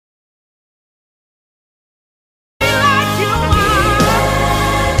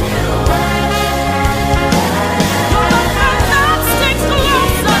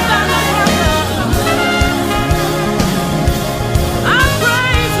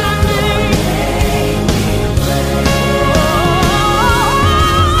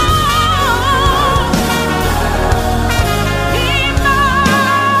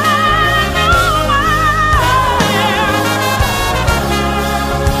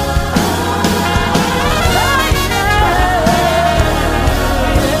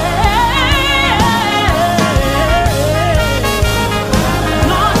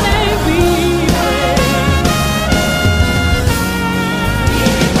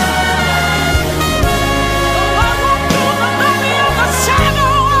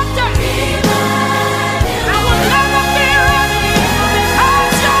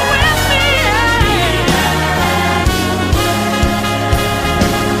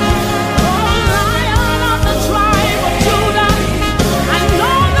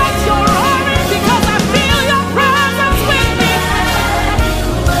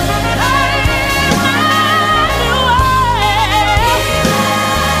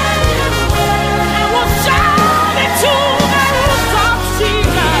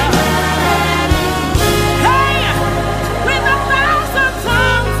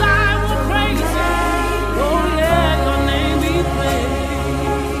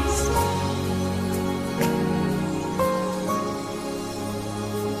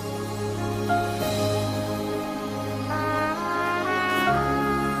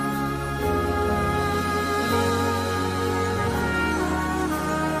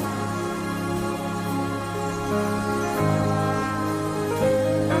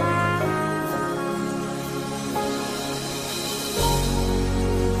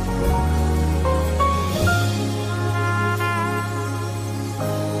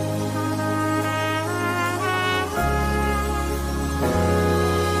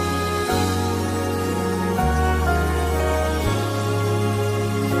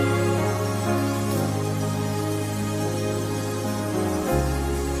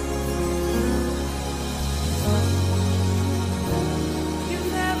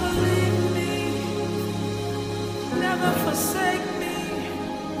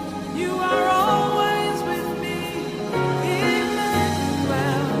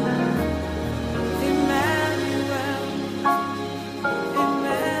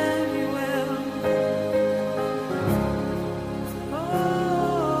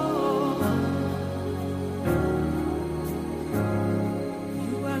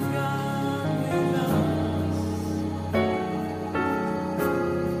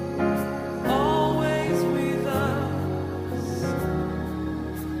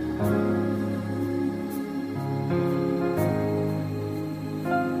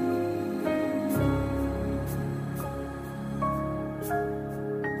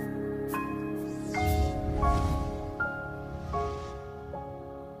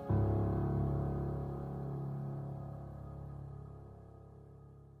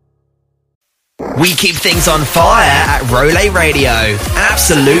We keep things on fire at Rolay Radio.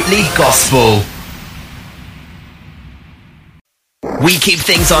 Absolutely gospel. We keep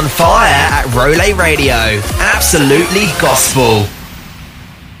things on fire at Rolay Radio. Absolutely gospel.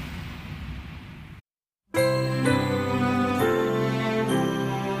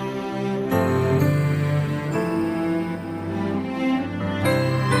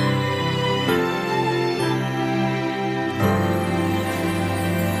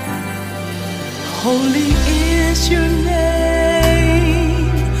 Holy is your name,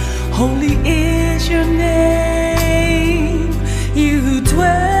 holy is your name. You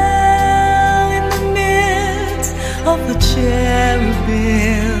dwell in the midst of the cherubims.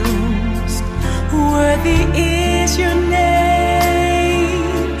 Worthy is your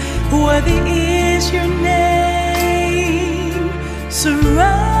name, worthy is your name. Surrounded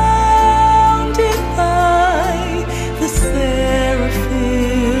by the seraphims,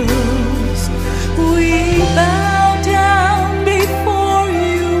 we bow down before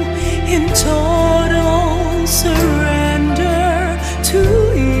you in total surrender to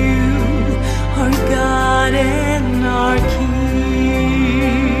you, our God and our King.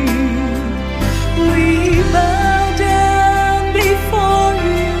 We bow down before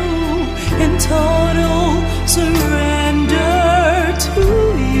you in total surrender to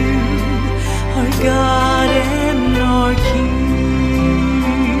you, our God and our King.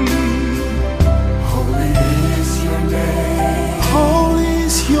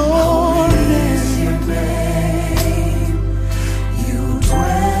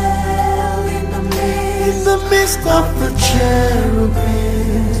 Midst of the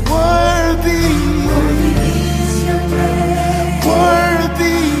cherubim, worthy, worthy is your name.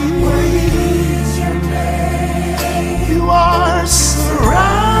 Worthy, worthy is your name. You are surrounded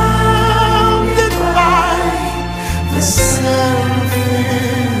by the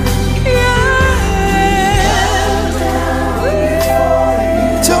seraphim.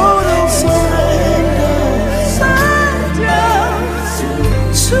 Total surrender,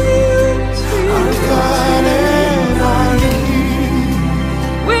 to you. Our God and our King.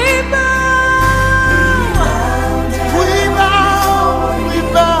 We bow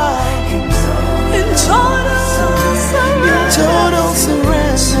in total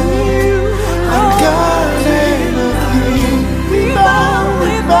surrender. Our God and our King. We bow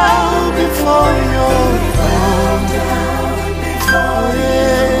before your throne. Oh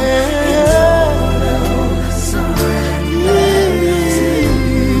yeah.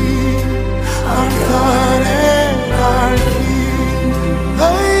 Our God and our King.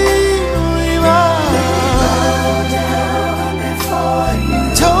 We bow down before you.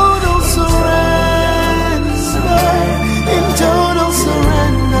 Total surrender, in total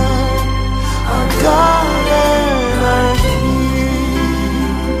surrender. Our God and our King.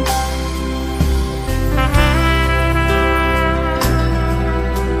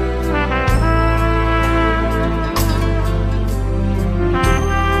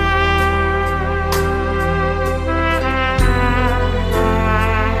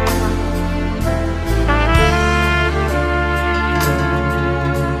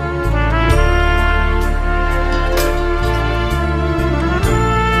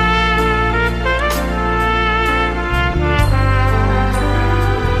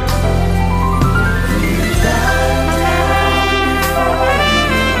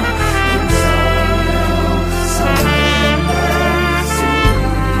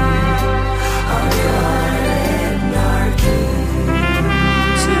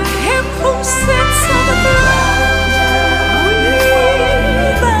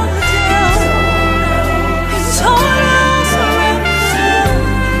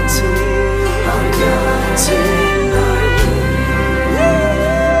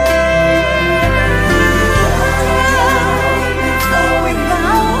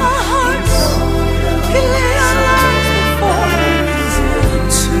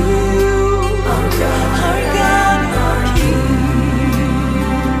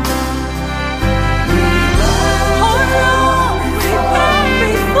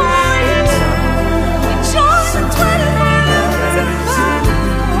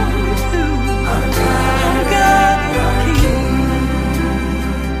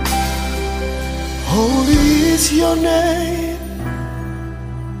 Your name,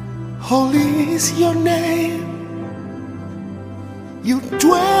 holy is your name. You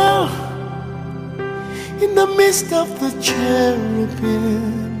dwell in the midst of the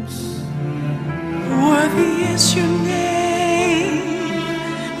cherubims. Worthy is your name,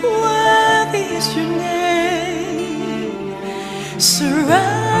 worthy is your name. Surrounded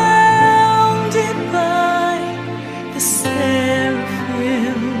by the seraphims,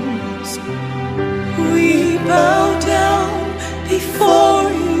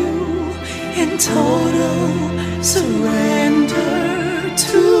 total surrender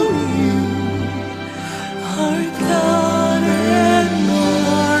to you, our God and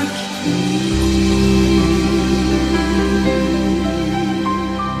our King.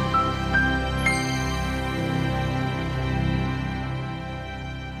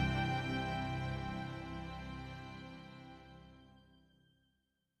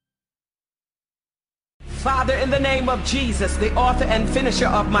 Father, in the name of Jesus, the author and finisher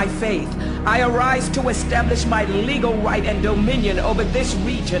of my faith, I arise to establish my legal right and dominion over this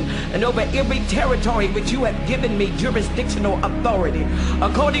region and over every territory which you have given me jurisdictional authority.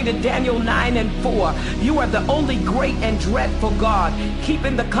 According to Daniel 9:4, you are the only great and dreadful God,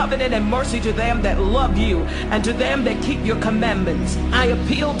 keeping the covenant and mercy to them that love you and to them that keep your commandments. I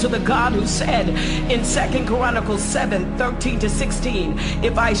appeal to the God who said in 2 Chronicles 7:13-16,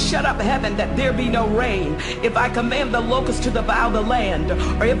 if I shut up heaven that there be no rain, if I command the locusts to devour the land,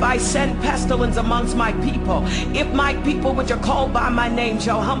 or if I send pestilence amongst my people, if my people which are called by my name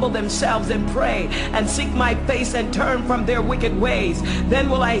shall humble themselves and pray and seek my face and turn from their wicked ways, then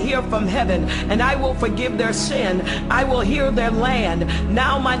will I hear from heaven and I will forgive their sin. I will hear their land.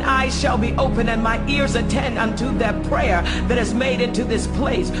 Now mine eyes shall be open and my ears attend unto their prayer that is made into this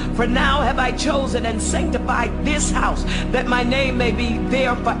place. For now have I chosen and sanctified this house, that my name may be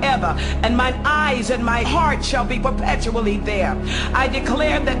there forever, and mine eyes and my heart shall be perpetually there. I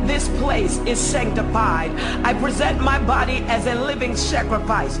declare that this place is sanctified. I present my body as a living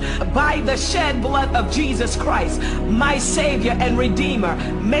sacrifice by the shed blood of Jesus Christ, my Savior and Redeemer.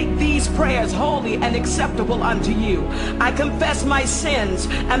 Make these prayers holy and acceptable unto you. I confess my sins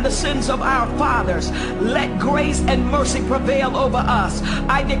and the sins of our fathers. Let grace and mercy prevail over us.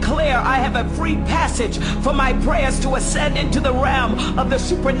 I declare I have a free passage for my prayers to ascend into the realm of the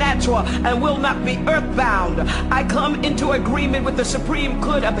supernatural and will not be earthbound. I come into agreement with the supreme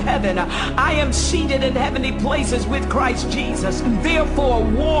good of heaven. I am seated in heavenly places with Christ Jesus. Therefore,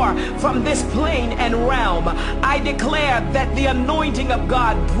 war from this plane and realm. I declare that the anointing of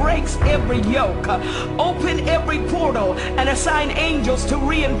God breaks every yoke. Open every portal and assign angels to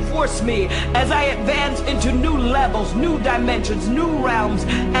reinforce me as I advance into new levels, new dimensions, new realms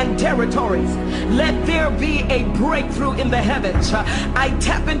and territories. Let there be a breakthrough in the heavens. I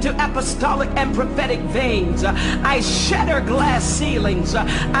tap into apostolic and prophetic veins. I shatter glass ceilings.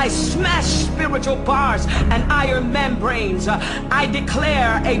 I smash spiritual bars and iron membranes. I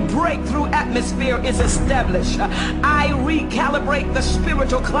declare a breakthrough atmosphere is established. I recalibrate the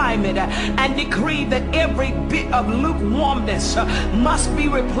spiritual climate and decree that every bit of lukewarmness must be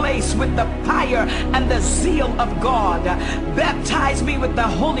replaced with the fire and the zeal of God. Baptize me with the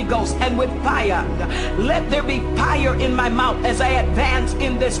Holy Ghost and with fire. Let there be fire in my mouth as I advance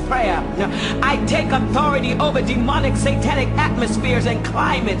in this prayer. I take authority over demonic satanic atmospheres and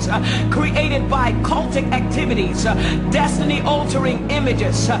climates created by cultic activities, destiny altering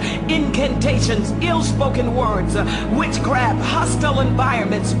images, incantations, ill-spoken words, witchcraft, hostile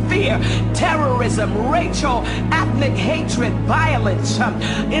environments, fear, terrorism, racial, ethnic hatred, violence.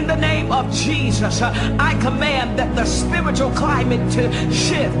 In the name of Jesus, I command that the spiritual climate to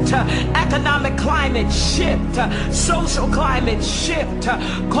shift, economic climate shift, social climate shift,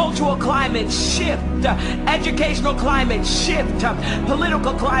 cultural climate shift, educational climate shift,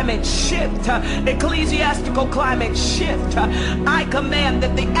 political climate shift, ecclesiastical climate shift. I command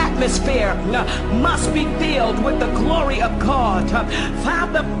that the atmosphere must be filled with the glory of God.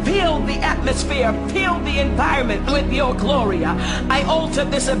 Father, fill the atmosphere, fill the environment with your glory. I alter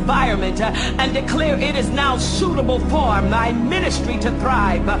this environment and declare it is now suitable for my ministry to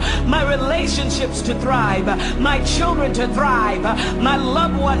thrive, my relationships to thrive, my children to thrive, my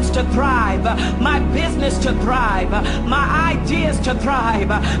loved ones to thrive, my business to thrive, my ideas to thrive,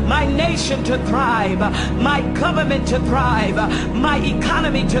 my nation to thrive, my government to thrive, my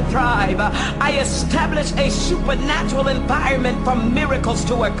economy to thrive. I establish a supernatural environment for miracles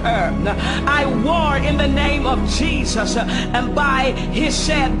to occur. I war in the name of Jesus and by his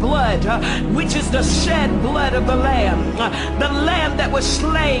shed blood, which is the shed blood of the Lamb that was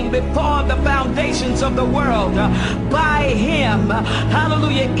slain before the foundations of the world. By him,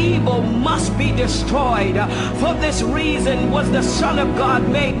 hallelujah, evil must be destroyed. For this reason was the Son of God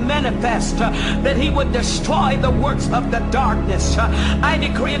made manifest, that he would destroy the works of the darkness. I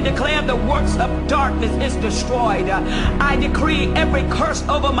decree and declare the works of darkness is destroyed. I decree every curse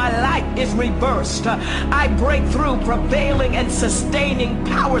over my life is reversed. I break through prevailing and sustaining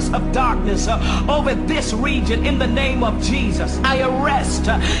powers of darkness over this region in the name of Jesus. I arrest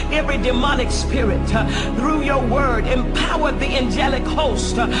every demonic spirit through your word. Empower the angelic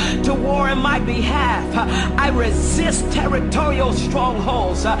host to war in my behalf. I resist territorial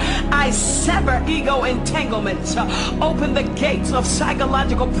strongholds. I sever ego entanglements. Open the gates of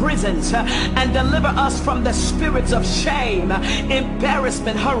psychological prisons and deliver us from the spirits of shame,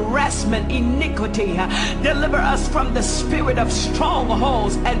 embarrassment, harassment, iniquity. Deliver us from the spirit of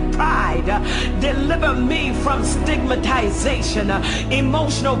strongholds and pride. Deliver me from stigmatization,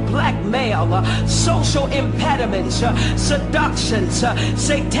 emotional blackmail, social impediments, seductions,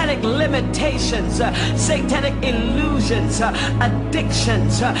 satanic limitations, satanic illusions,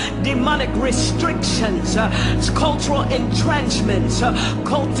 addictions, demonic restrictions, cultural entrenchments,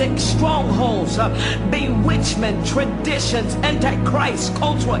 cultic strongholds, bewitchment, traditions, antichrist,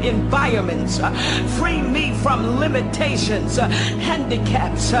 cultural environments. Free me from limitations,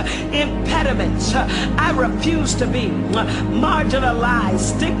 handicaps, impediments. I refuse to be marginalized,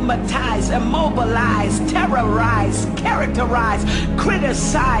 stigmatized, immobilized, terrorized, characterized,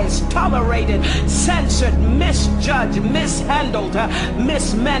 criticized, tolerated, censored, misjudged, mishandled,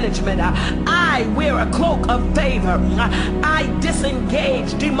 mismanagement. I wear a cloak of favor. I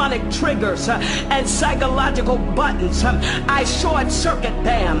disengage demonic triggers and psychological buttons. I short circuit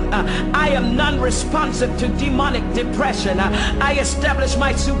them. I am non-responsive to demonic depression. I establish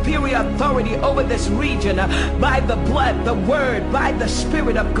my superior authority over this region by the blood, the word, by the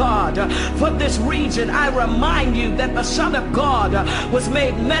Spirit of God. For this region, I remind you that the Son of God was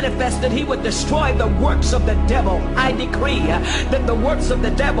made manifest that he would destroy the works of the devil. I decree that the works of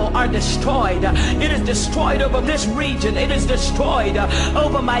the devil are destroyed. It is destroyed over this region. It is destroyed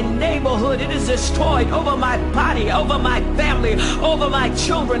over my neighborhood. It is destroyed over my body, over my family, over my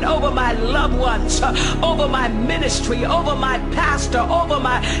children, over my loved ones, over my ministry, over my pastor, over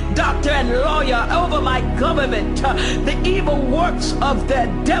my doctor and lawyer, over my government. The evil works of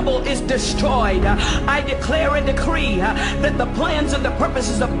the devil is destroyed. I declare and decree that the plans and the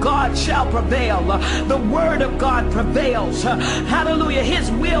purposes of God shall prevail. The word of God prevails. Hallelujah.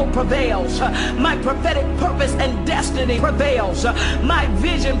 His will prevails. My prophetic purpose and destiny prevails. My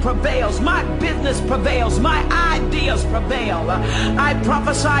vision prevails. My business prevails. My ideas prevail. I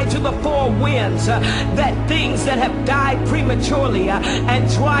prophesy to the four winds that things that have died prematurely and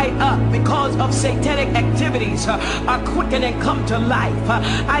dried up because of satanic activities are quickened and come to life.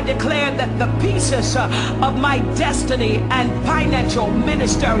 I declare that the pieces of my destiny and financial,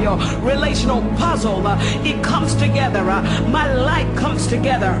 ministerial, relational puzzle, it comes together. My life comes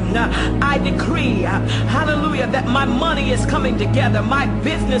together. I decree, hallelujah, that my money is coming together. My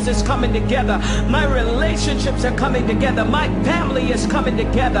business is coming together. My relationships are coming together. My family is coming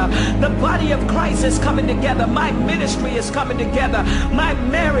together. The body of Christ is coming together. My ministry is coming together. My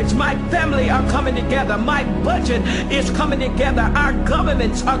marriage, my family are coming together. My budget is coming together. Our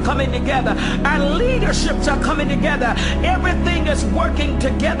governments are coming together. Our leaderships are coming together. Everything is working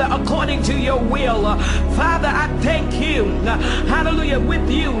together according to your will. Father, I thank you. Hallelujah. With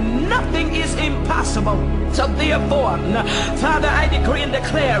you, nothing is impossible. So therefore, Father, I decree and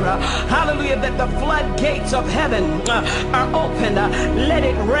declare, hallelujah, that the floodgates of heaven are open. Let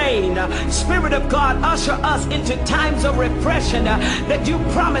it rain. Spirit of God, usher us into times of refreshing that you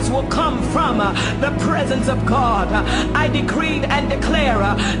promise will come from the presence of God. I decree and declare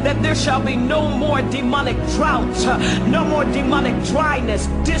that there shall be no more demonic droughts, no more demonic dryness,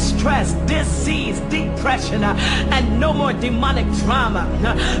 distress, disease, depression, and no more demonic drama.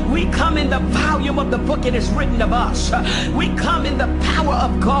 We come in the volume of the book it is written of us. We come in the power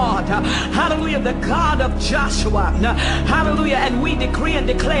of God. Hallelujah, the God of Joshua. Hallelujah, and we decree and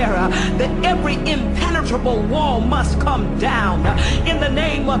declare that every impenetrable wall must come down in the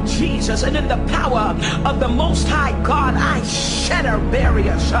name of Jesus, and in the power of the Most High God. I shatter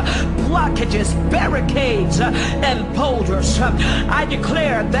barriers, blockages, barricades, and boulders. I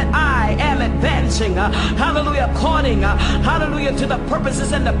declare that I am advancing, hallelujah, according, hallelujah, to the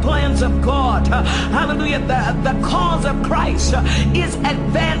purposes and the plans of God. Hallelujah, the cause of Christ is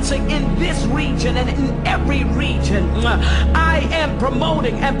advancing in this region and in every region. I am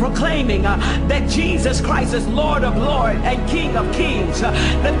promoting and proclaiming that Jesus Christ is Lord of Lords and King of Kings,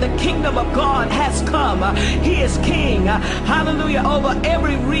 that the kingdom of God has come. He is King, hallelujah, over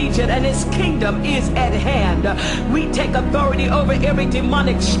every region, and his kingdom is at hand. We take authority over every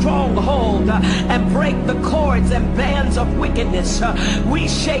demonic stronghold and break the cords and bands of wickedness. We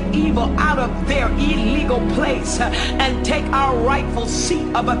shake evil out of their illegal place and take our rightful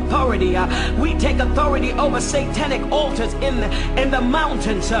seat of authority. We take authority over satanic altars in the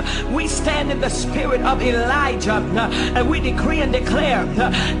mountains. We stand in the spirit of Elijah, and we decree and declare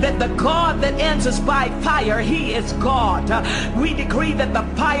that the God that answers by fire, he is God. We decree that the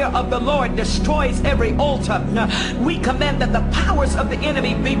fire of the Lord destroys every altar. We command that the powers of the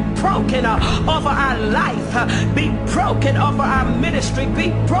enemy be be broken off of our life, be broken off of our ministry, be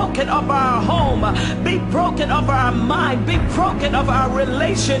broken off of our home, be broken off of our mind, be broken off of our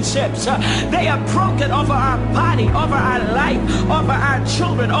relationships. They are broken off of our body, off of our life, off of our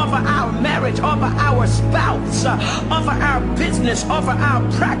children, off of our marriage, off of our spouse, off of our business, off of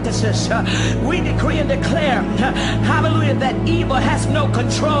our practices. We decree and declare, hallelujah, that evil has no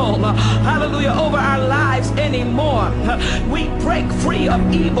control, hallelujah, over our lives anymore. We break free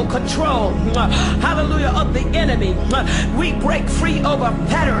of evil control, hallelujah, of the enemy. We break free over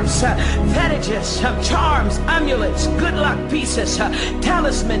fetters, fetishes, charms, amulets, good luck pieces,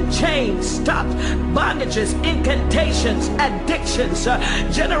 talisman, chains, stuff, bondages, incantations, addictions,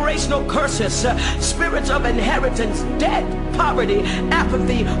 generational curses, spirits of inheritance, debt, poverty,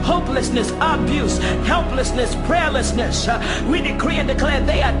 apathy, hopelessness, abuse, helplessness, prayerlessness. We decree and declare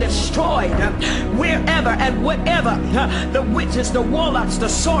they are destroyed wherever and whatever the witches, the warlocks, the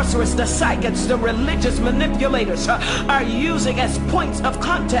sorcerers, the psychics, the religious manipulators are using as points of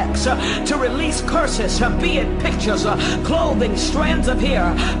contact to release curses, be it pictures, clothing, strands of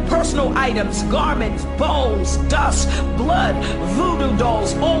hair, personal items, garments, bones, dust, blood, voodoo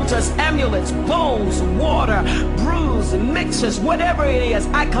dolls, altars, amulets, bones, water, brews, mixes, whatever it is,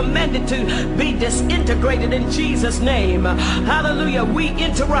 I command it to be disintegrated in Jesus' name. Hallelujah. We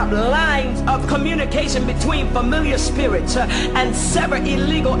interrupt lines of communication between familiar spirits and sever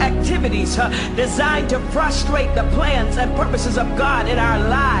illegal activities designed to frustrate the plans and purposes of God in our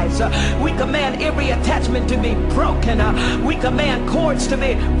lives. We command every attachment to be broken. We command cords to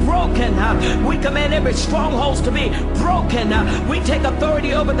be broken. We command every strongholds to be broken. We take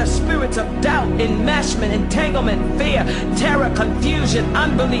authority over the spirits of doubt, enmeshment, entanglement, fear, terror, confusion,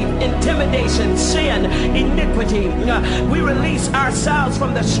 unbelief, intimidation, sin, iniquity. We release ourselves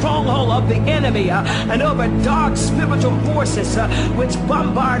from the stronghold of the enemy and over dark spiritual forces which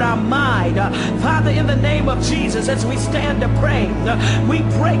bombard our mind. Father, in the name of Jesus, as we stand to pray, we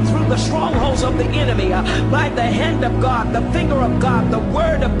break through the strongholds of the enemy by the hand of God, the finger of God, the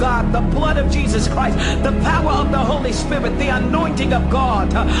word of God, the blood of Jesus Christ, the power of the Holy Spirit, the anointing of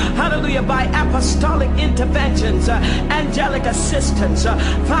God. Hallelujah. By apostolic interventions, angelic assistance.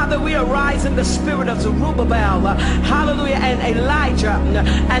 Father, we arise in the spirit of Zerubbabel, hallelujah, and Elijah,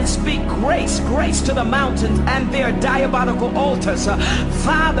 and speak grace to the mountains and their diabolical altars.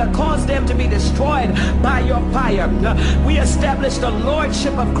 Father, cause them to be destroyed by your fire. We establish the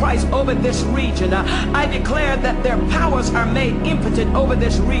lordship of Christ over this region. I declare that their powers are made impotent over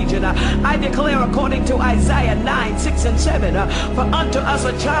this region. I declare according to Isaiah 9, 6 and 7, for unto us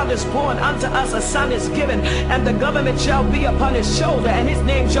a child is born, unto us a son is given, and the government shall be upon his shoulder, and his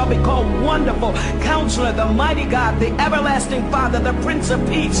name shall be called Wonderful, Counselor, the Mighty God, the Everlasting Father, the Prince of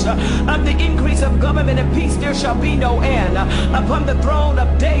Peace. Of the increase of government and peace there shall be no end, upon the throne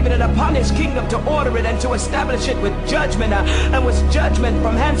of David and upon his kingdom, to order it and to establish it with judgment, and with judgment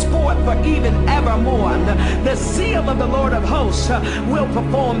from henceforth for even evermore. The zeal of the Lord of hosts will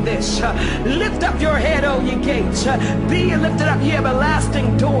perform this. Lift up your head, O ye gates, be ye lifted up, ye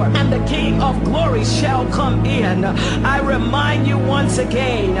everlasting door, and the King of glory shall come in. I remind you once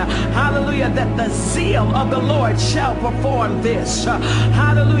again, hallelujah, that the zeal of the Lord shall perform this.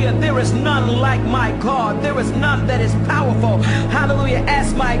 Hallelujah. There is none like my God. There is none that is powerful, hallelujah,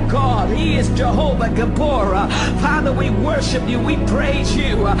 as my God. He is Jehovah Gabor. Father, we worship you. We praise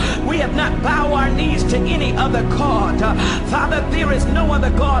you. We have not bowed our knees to any other God. Father, there is no other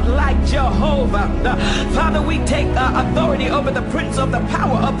God like Jehovah. Father, we take authority over the prince of the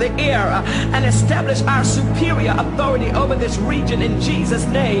power of the air and establish our superior authority over this region in Jesus'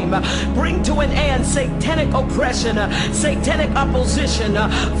 name. Bring to an end satanic oppression, satanic opposition,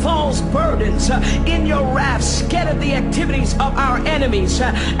 false burdens. In your wrath, scatter the activities of our enemies,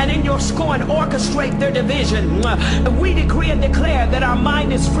 and in your scorn, orchestrate their division. We decree and declare that our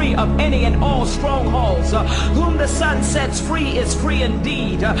mind is free of any and all strongholds. Whom the Son sets free is free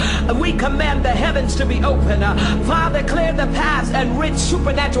indeed. We command the heavens to be open. Father, clear the paths and rid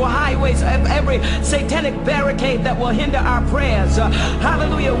supernatural highways of every satanic barricade that will hinder our prayers.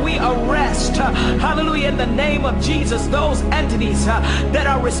 Hallelujah. We arrest, hallelujah, in the name of Jesus, those entities that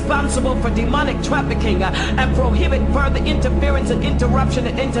are responsible for demonic trafficking and prohibit further interference and interruption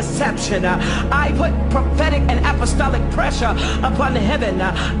and interception. I put prophetic and apostolic pressure upon heaven.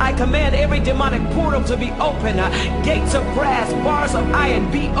 I command every demonic portal to be open, gates of brass, bars of iron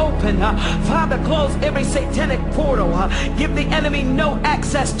be open. Father, close every satanic portal. Give the enemy no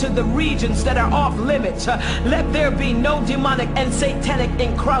access to the regions that are off limits. Let there be no demonic and satanic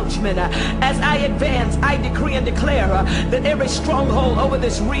encroachment. As I advance, I decree and declare that every stronghold over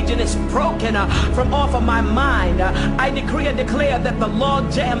this region is broken from off of my mind. I decree and declare declare that the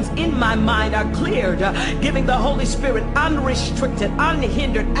log jams in my mind are cleared, giving the Holy Spirit unrestricted,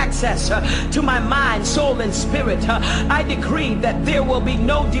 unhindered access to my mind, soul, and spirit. I decree that there will be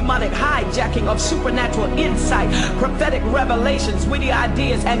no demonic hijacking of supernatural insight, prophetic revelations, witty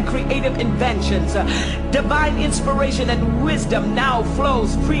ideas, and creative inventions. Divine inspiration and wisdom now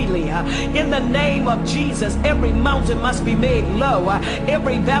flows freely. In the name of Jesus, every mountain must be made low.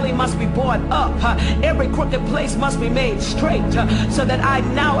 Every valley must be brought up. Every crooked place must be made straight, so that I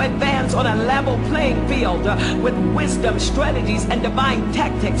now advance on a level playing field with wisdom, strategies, and divine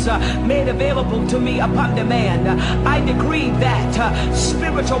tactics made available to me upon demand. I decree that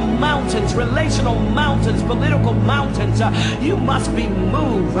spiritual mountains, relational mountains, political mountains, you must be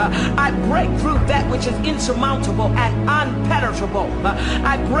moved. I break through that which is insurmountable and unpenetrable.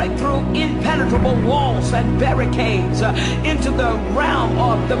 I break through impenetrable walls and barricades into the realm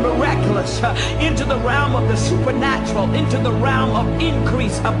of the miraculous, into the realm of the supernatural, into the realm of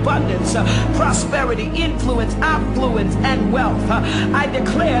increase, abundance, prosperity, influence, affluence, and wealth. I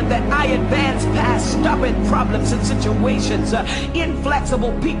declare that I advance past stubborn problems and situations,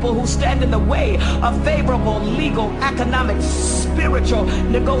 inflexible people who stand in the way of favorable legal, economic, spiritual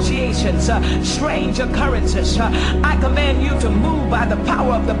negotiations, strange occurrences. I command you to move by the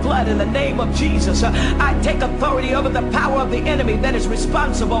power of the blood in the name of Jesus. I take authority over the power of the enemy that is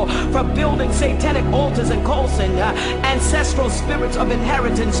responsible for building satanic altars and causing ancestral spirits of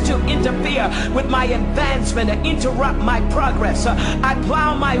inheritance to interfere with my advancement and interrupt my progress. I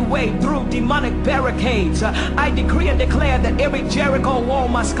plow my way through demonic barricades. I decree and declare that every Jericho wall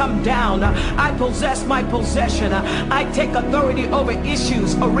must come down. I possess my possession. I take authority over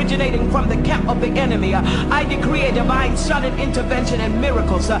issues originating from the camp of the enemy. I decree a divine sudden intervention and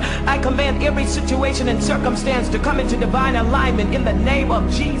miracles. I command every situation and circumstance to come into divine alignment in the name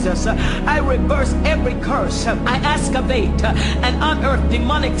of Jesus. I reverse every curse. I excavate and unearth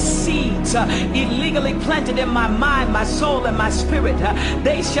demonic seeds illegally planted in my mind, my soul, and my spirit.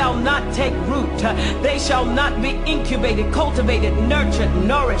 They shall not take root. They shall not be incubated, cultivated, nurtured,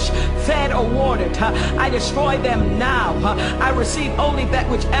 nourished, fed, or watered. I destroy them now. I receive only that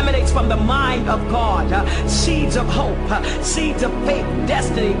which emanates from the mind of God. Seeds of hope, seeds of faith,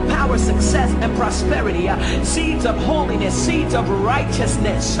 destiny, power, success, and prosperity. Seeds of holiness, seeds of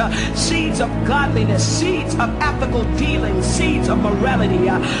righteousness, seeds of godliness, seeds of ethical dealing, seeds of morality.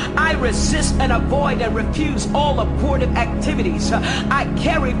 I resist and avoid and refuse all abortive activities. I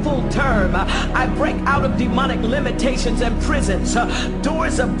carry full term. I break out of demonic limitations and prisons.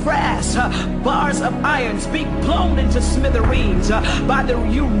 Doors of brass, bars of iron, be blown into smithereens by the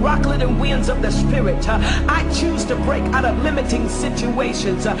Euroclidon winds of the Spirit. I choose to break out of limiting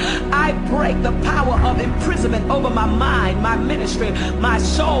situations. I break the power of imprisonment over my mind, my ministry, my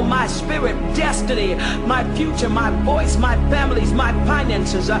soul, my spirit, destiny, my future, my voice, my families, my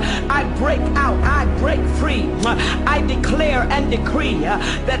finances. I break out. I break free. I declare and decree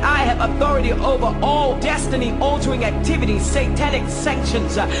that I have authority over all destiny-altering activities, satanic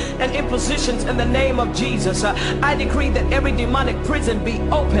sanctions, and impositions in the name of Jesus. I decree that every demonic prison be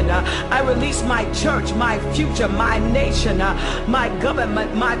open. I release my church, my future, my nation, my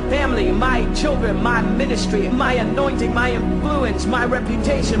government, my family, my children, my ministry, my anointing, my influence, my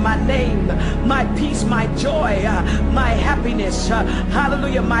reputation, my name, my peace, my joy, my happiness,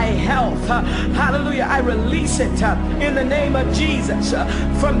 hallelujah, my health, hallelujah. I release it in the name of Jesus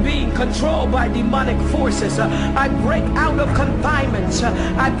from being controlled by demonic forces. I break out of confinements.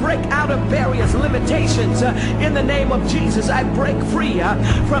 I break out of barriers, limitations in the name of Jesus. I break free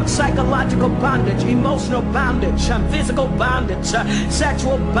from psychological bondage, emotional bondage, physical bondage,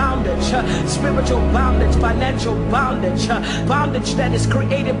 sexual bondage, spiritual bondage, financial bondage, bondage that is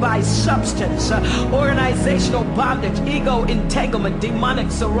created by substance, organizational bondage, ego entanglement,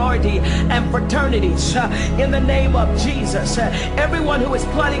 demonic sorority and fraternities in the name of Jesus. Everyone who is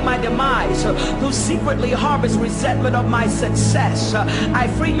plotting my demise, who secretly harbors resentment of my success, I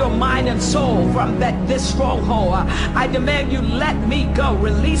free your mind and soul from this stronghold. I demand you let me go.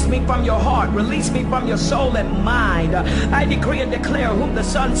 Release me from your heart. Release me from your soul and mind. I decree and declare whom the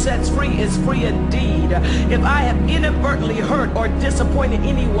Son sets free is free indeed. If I have inadvertently hurt or disappointed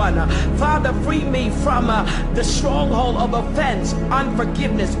anyone, Father, free me from the stronghold of offense,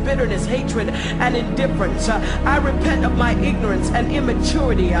 unforgiveness, bitterness, hatred, and indifference. I repent of my ignorance and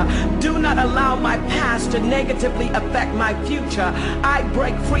immaturity. Do not allow my past to negatively affect my future. I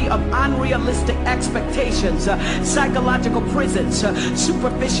break free of unrealistic expectations, psychological prisons,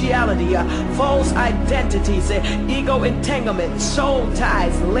 superficiality, false identities, ego entanglement, soul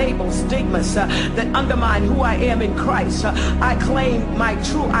ties, labels, stigmas that undermine who I am in Christ. I claim my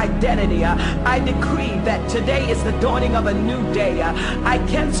true identity. I decree that today is the the dawning of a new day. I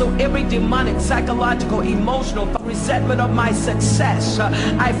cancel every demonic, psychological, emotional resentment of my success.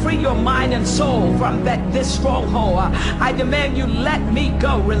 I free your mind and soul from this stronghold. I demand you let me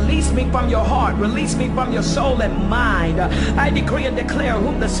go. Release me from your heart. Release me from your soul and mind. I decree and declare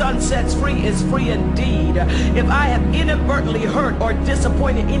whom the Son sets free is free indeed. If I have inadvertently hurt or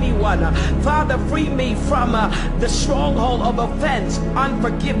disappointed anyone, Father, free me from the stronghold of offense,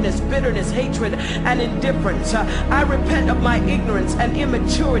 unforgiveness, bitterness, hatred, and indifference. I repent of my ignorance and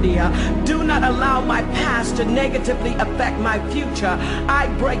immaturity. Do not allow my past to negatively affect my future. I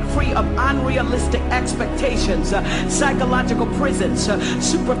break free of unrealistic expectations, psychological prisons,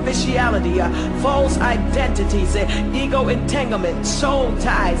 superficiality, false identities, ego entanglement, soul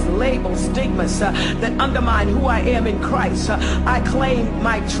ties, labels, stigmas that undermine who I am in Christ. I claim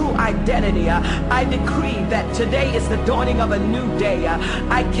my true identity. I decree that today is the dawning of a new day.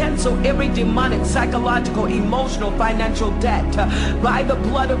 I cancel every demonic, psychological, emotional, financial debt by the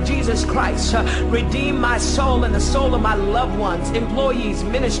blood of Jesus Christ. Redeem my soul and the soul of my loved ones, employees,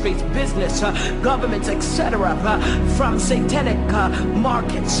 ministries, business, governments, etc. From satanic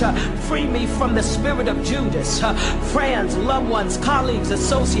markets. Free me from the spirit of Judas. Friends, loved ones, colleagues,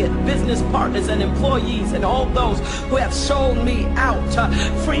 associates, business partners, and employees, and all those who have sold me out.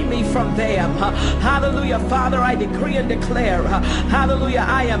 Free me from them. Hallelujah. Father, I decree and declare, hallelujah,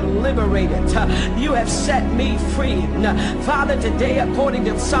 I am liberated. You have set me free. Father, today, according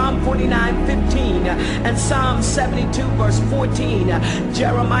to Psalm 49:15 and Psalm 72 verse 14,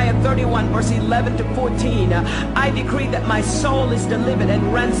 Jeremiah 31 verse 11 to 14, I decree that my soul is delivered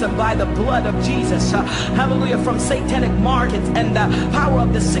and ransomed by the blood of Jesus. Hallelujah. From satanic markets and the power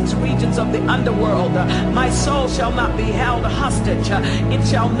of the 6 regions of the underworld. My soul shall not be held hostage. It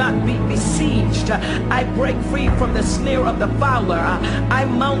shall not be besieged. I break free from the snare of the fowler. I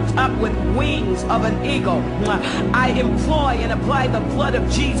mount up with wings of an eagle. I employ and apply the blood of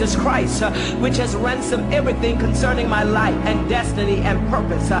Jesus Christ, which has ransomed everything concerning my life and destiny and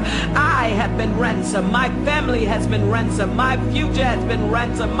purpose. I have been ransomed. My family has been ransomed. My future has been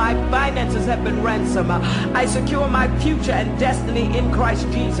ransomed. My finances have been ransomed. I secure my future and destiny in Christ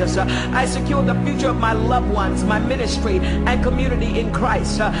Jesus. I secure the future of my loved ones, my ministry and community in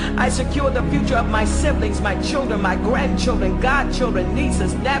Christ. I secure the future of my siblings, my children, my grandchildren, godchildren,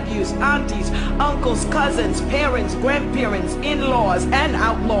 nieces, nephews, aunties, uncles, cousins, parents, grandparents, in-laws, and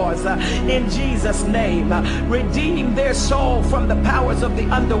outlaws. In Jesus' name, redeem their soul from the powers of the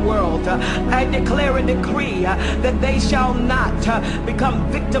underworld. I declare and decree that they shall not become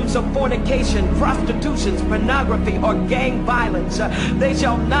victims of fornication, prostitution, pornography, or gang violence. They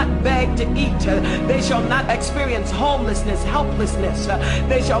shall not beg to eat. They shall not experience homelessness, helplessness.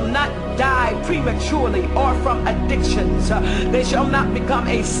 They shall not die prematurely or from addictions. They shall not become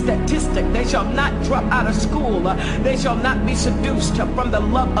a statistic. They shall not drop out of school. They shall not be seduced from the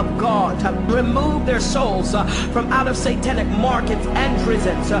love of God. Remove their souls from out of satanic markets and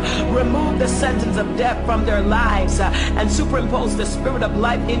prisons. Remove the sentence of death from their lives and superimpose the spirit of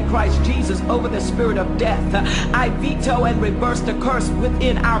life in Christ Jesus over the spirit of death. I veto and reverse the curse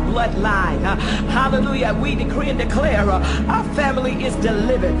within our bloodline. Hallelujah. We decree and declare our family is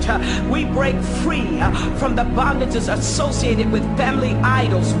delivered. We break free from the bondages associated with family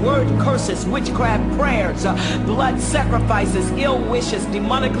idols, word curses, witchcraft prayers, blood sacrifices, ill wishes,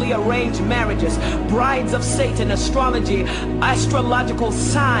 demonically arranged marriages, brides of Satan, astrology, astrological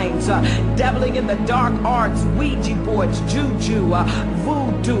signs, dabbling in the dark arts, Ouija boards, juju,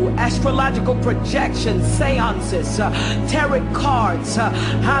 voodoo, astrological projections, seances, tarot cards,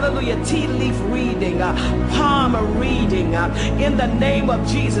 hallelujah, tea leaf reading, palm reading. In the name of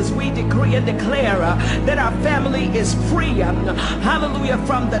Jesus, we decree and declare that our family is free, hallelujah,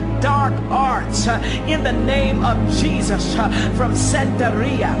 from the dark arts. In the name of Jesus, from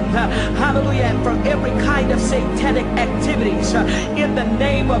Santeria, hallelujah, and from every kind of satanic activities. In the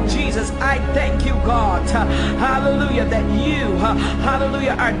name of Jesus, I thank you, God, hallelujah, that you,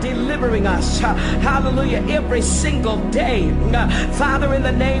 hallelujah, are delivering us, hallelujah, every single day. Father, in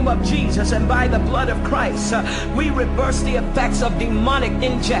the name of Jesus and by the blood of Christ, we reverse the effects of demonic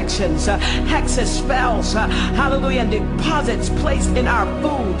injections, hexes, spells, hallelujah, and deposits placed in our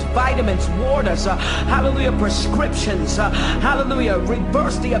foods, vitamins, waters, hallelujah, prescriptions, hallelujah.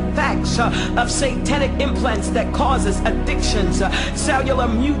 Reverse the effects of satanic implants that causes addictions, cellular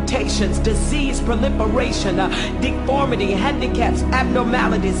mutations, disease proliferation, deformity, handicaps,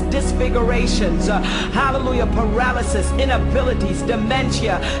 abnormalities, disfigurations, hallelujah, paralysis, inabilities,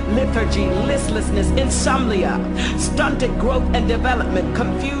 dementia, lethargy, listlessness, insomnia, stunted growth and development,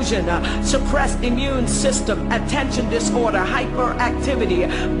 confusion, suppressed immune system, attention disorder,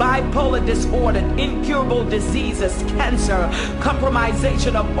 hyperactivity, bipolar disorder, incurable diseases, cancer,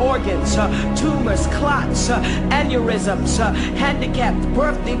 compromisation of organs, tumors, clots, aneurysms, handicapped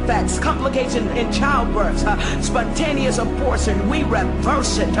birth defects, complications in childbirth, spontaneous abortion. We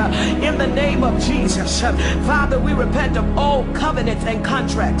reverse it in the name of Jesus. Father, we repent of all covenants and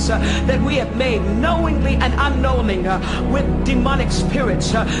contracts that we have made knowingly and unknowingly with demonic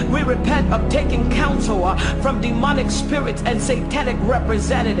spirits. We repent of taking counsel from demonic spirits and satanic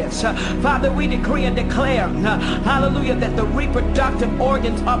representatives. Father, we decree and declare, hallelujah, that the reproductive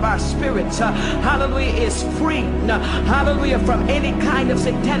organs of our spirits, hallelujah, is free, hallelujah, from any kind of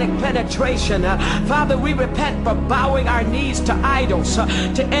satanic penetration. Father, we repent for bowing our knees to idols,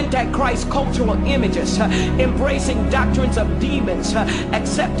 to antichrist cultural images, embracing doctrines of demons,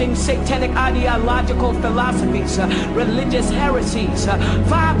 accepting satanic ideological philosophies, religious heresies.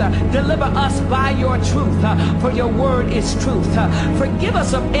 Father, deliver us by your truth, for your word is truth. Forgive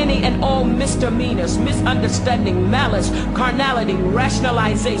us of any and all misdemeanors, misunderstanding, malice, carnality,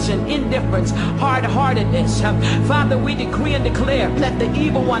 rationalization, indifference, hard-heartedness. Father, we decree and declare that the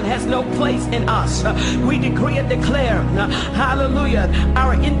evil one has no place in us. We decree and declare, hallelujah,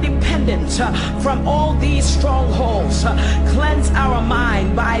 our independence from all these strongholds. Cleanse our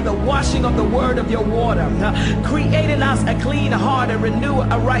mind by the washing of the word of your water. Create in us a clean heart and renew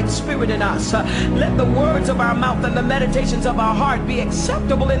a right spirit in us. Let the words of our mouth and the meditations of our heart be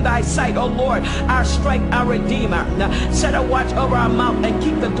acceptable in thy sight, O Lord, our strength, our redeemer. Set a watch over our mouth and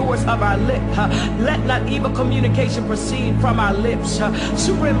keep the doors of our lip. Let not evil communication proceed from our lips.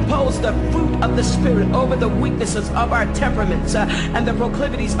 Superimpose the fruit of the Spirit over the weaknesses of our temperaments and the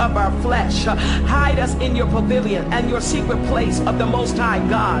proclivities of our flesh. Hide us in your pavilion and your secret place of the Most High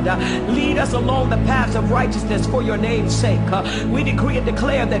God. Lead us along the paths of righteousness for your name's sake. We decree and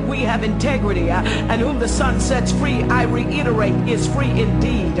declare that we have integrity, and whom the Son sets free, I reiterate, is free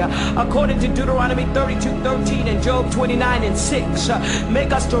indeed. According to Deuteronomy 32:13 and Job 29:6,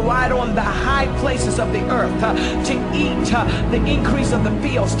 make us to ride on the high places of the earth, to eat the increase of the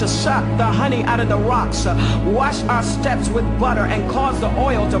fields, to suck the honey out of the rocks, wash our steps with butter, and cause the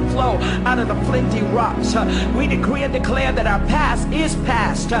oil to flow out of the flinty rocks. We decree and declare that our past is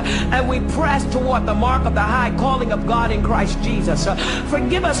past, and we press toward the mark of the high calling of God in Christ Jesus.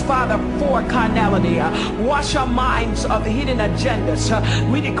 Forgive us, Father, for carnality. Wash our minds of hidden agendas.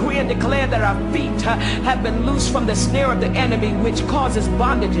 We decree and declare that our feet have been loosed from the snare of the enemy, which causes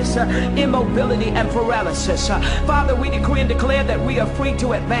bondages, immobility, and paralysis. Father, we decree and declare that we are free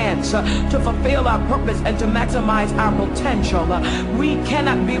to advance, to fulfill our purpose, and to maximize our potential. We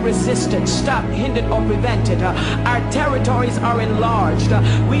cannot be resisted, stopped, hindered, or prevented. Our territories are enlarged.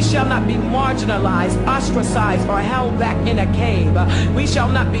 We shall not be marginalized, ostracized, or held back in a cave. We shall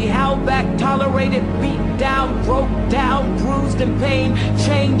not be held back, tolerated, beat down, broke down, bruised in pain,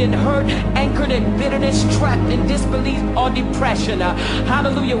 chained and hurt, anchored in bitterness, trapped in disbelief or depression.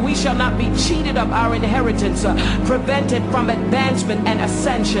 Hallelujah. We shall not be cheated of our inheritance, prevented from advancement and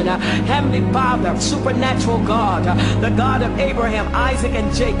ascension. Heavenly Father, supernatural God, the God of Abraham, Isaac,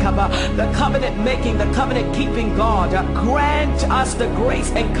 and Jacob, the covenant making, the covenant keeping God, grant us the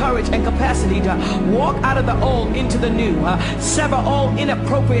grace and courage and capacity to walk out of the old into the new, sever all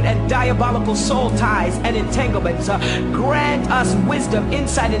inappropriate and diabolical soul ties and entanglements. Grant us wisdom,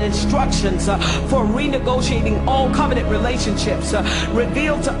 insight, and instructions for renegotiating all covenant relationships.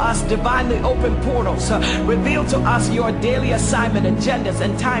 Reveal to us divinely open portals. Reveal to us your daily assignment agendas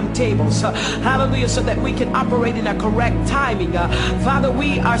and timetables. Hallelujah, so that we can operate in a correct timing. Father,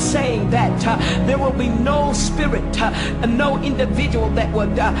 we are saying that there will be no spirit, no individual that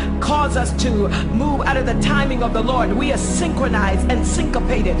would cause us to move out of the timing of the Lord. We are synchronized and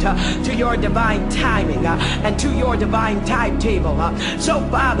syncopated to your divine timing and to your divine timetable. So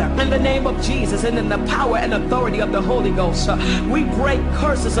Father, in the name of Jesus and in the power and authority of the Holy Ghost, we break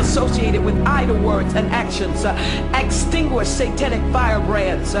curses associated with idle words and actions, extinguish satanic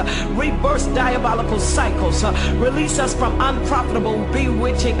firebrands, reverse diabolical cycles, release us from unprofitable,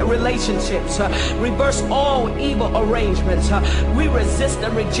 bewitching relationships, reverse all evil arrangements. We resist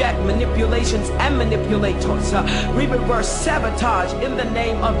and reject manipulations and manipulators. We reverse sabotage in the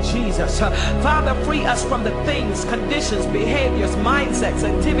name of Jesus. Father, free us from the things, conditions, behaviors, mindsets,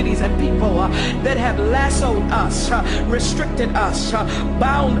 activities, and people that have lassoed us, restricted us,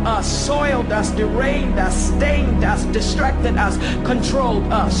 bound us, soiled us, deranged us, stained us, distracted us, controlled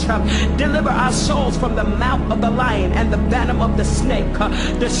us. Deliver our souls from the mouth of the lion and the venom of the snake.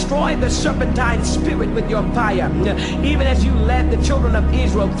 Destroy the serpentine spirit with your fire, even as you led the children of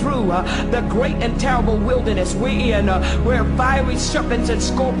Israel through the great and terrible wilderness where fiery serpents and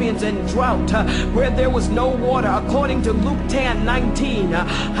scorpions and drought, where where there was no water, according to Luke 10:19.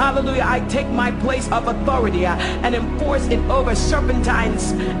 Hallelujah. I take my place of authority and enforce it over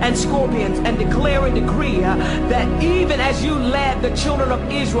serpentines and scorpions, and declare and decree that even as you led the children of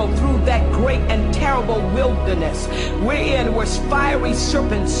Israel through that great and terrible wilderness, wherein were fiery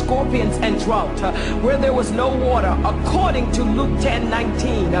serpents, scorpions, and drought, where there was no water, according to Luke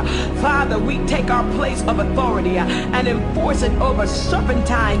 10:19. Father, we take our place of authority and enforce it over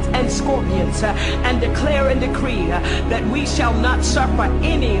serpentines and scorpions, and declare and decree that we shall not suffer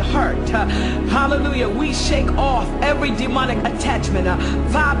any hurt. Hallelujah. We shake off every demonic attachment.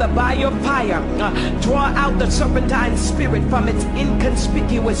 Father, by your fire, draw out the serpentine spirit from its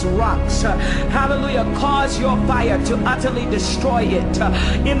inconspicuous rocks. Hallelujah. Cause your fire to utterly destroy it.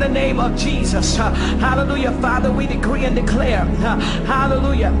 In the name of Jesus. Hallelujah. Father, we decree and declare,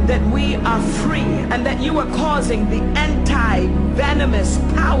 hallelujah, that we are free, and that you are causing the anti-venomous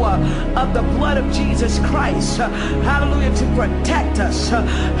power of the blood of Jesus Christ, hallelujah, to protect us,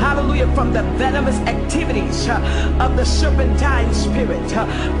 hallelujah, from the venomous activities of the serpentine spirit.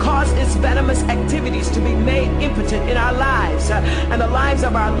 Cause its venomous activities to be made impotent in our lives and the lives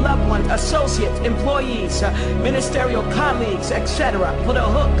of our loved ones, associates, employees, ministerial colleagues, etc. Put a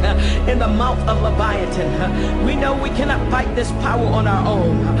hook in the mouth of Leviathan. We know we cannot fight this power on our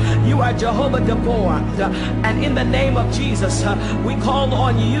own. You are Jehovah Gabor, and in the name of Jesus, we call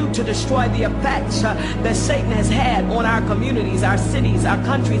on you to destroy the effects that Satan has had on our communities, our cities, our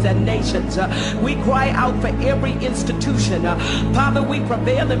countries, and nations. We cry out for every institution. Father, we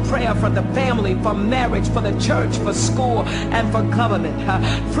prevail in prayer for the family, for marriage, for the church, for school, and for government.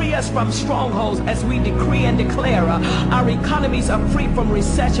 Free us from strongholds as we decree and declare our economies are free from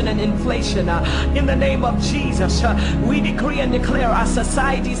recession and inflation. In the name of Jesus, we decree and declare our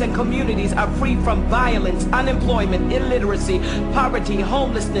societies and communities are free from violence, unemployment, illiteracy, poverty,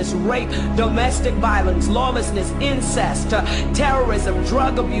 homelessness, rape, domestic violence, lawlessness, incest, terrorism,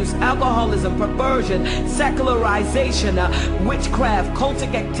 drug abuse, alcoholism, perversion, secularization, witchcraft,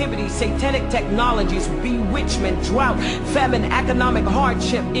 cultic activities, satanic technologies, bewitchment, drought, famine, economic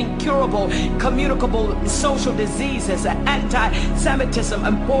hardship, incurable, communicable social diseases, anti-Semitism,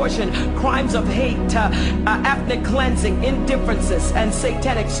 abortion, crimes of hate, ethnic cleansing, indifferences, and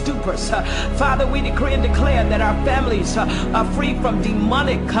satanic stupors. Father, we decree and declare that our families are free from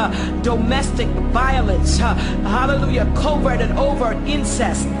demonic domestic violence, hallelujah, covert and overt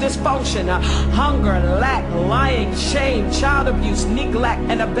incest, dysfunction, hunger, lack, lying, shame, child abuse, neglect,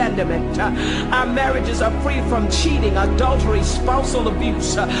 and abandonment. Our marriages are free from cheating, adultery, spousal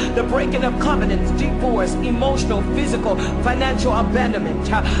abuse, the breaking of covenants, divorce, emotional, physical, financial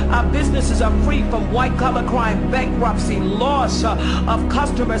abandonment. Our businesses are free from white-collar crime, bankruptcy, loss of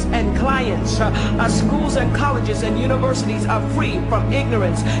customers and clients. Our schools and colleges and universities are free from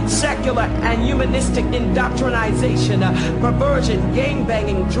ignorance, secular and humanistic indoctrination, perversion,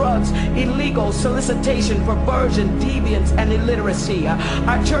 gang-banging, drugs, illegal solicitation, perversion, deviance, and illiteracy.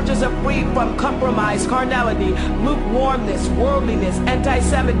 Our churches are free from compromise, carnality, lukewarmness, worldliness,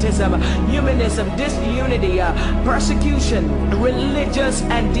 anti-Semitism, humanism, disunity, persecution, religious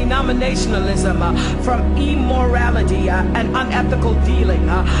and denominationalism, from immorality and unethical dealing.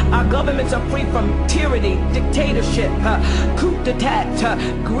 Our governments are free from tyranny, dictatorship, coup d'etat,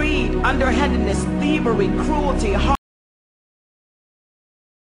 greed, underhandedness, thievery, cruelty,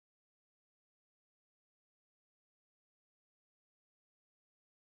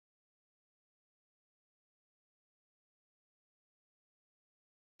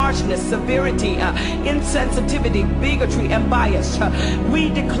 harshness, severity, insensitivity, bigotry, and bias. We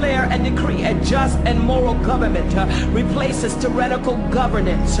declare and decree a just and moral government replaces tyrannical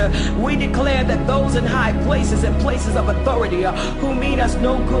governance. We declare that those in high places and places of authority who mean us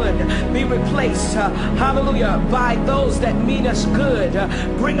no good be replaced, hallelujah, by those that mean us good.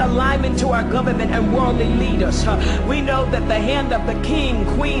 Bring alignment to our government and worldly leaders. We know that the hand of the king,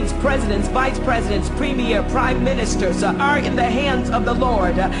 queens, presidents, vice presidents, premier, prime ministers are in the hands of the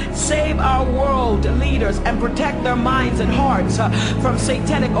Lord. Save our world leaders and protect their minds and hearts from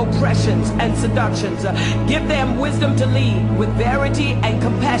satanic oppressions and seductions. Give them wisdom to lead with verity and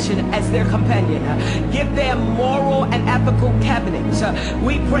compassion as their companion. Give them moral and ethical cabinets.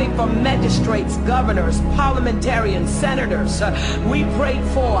 We pray for magistrates, governors, parliamentarians, senators. We pray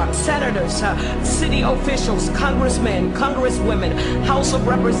for senators, city officials, congressmen, congresswomen, House of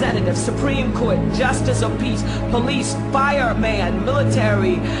Representatives, Supreme Court, Justice of Peace, police, fireman,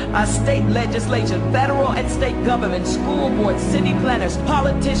 military, state legislation, federal and state government, school boards, city planners,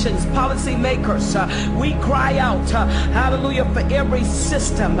 politicians, policy makers. We cry out, hallelujah, for every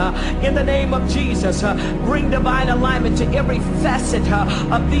system in the name of Jesus. Bring divine alignment to every facet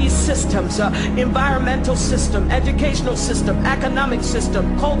of these systems, environmental system, educational system, economic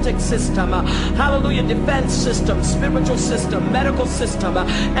system, cultic system, hallelujah, defense system, spiritual system, medical system,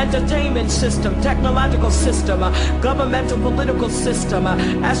 entertainment system, technological system, governmental political system,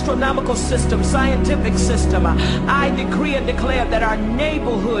 astronomical system, scientific system. I decree and declare that our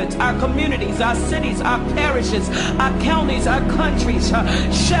neighborhoods, our communities, our cities, our parishes, our counties, our countries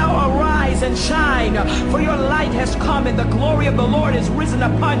shall arise and shine, for your light has come and the glory of the Lord is risen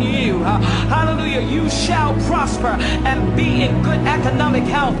upon you. Hallelujah. You shall prosper and be in good economic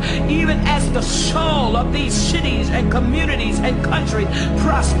health, even as the soul of these cities and communities and countries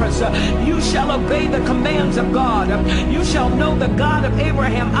prospers. You shall obey the commands of God. You shall know the God of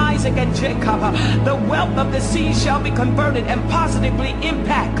Abraham, Isaac, and Jacob. The wealth of the seas shall be converted and positively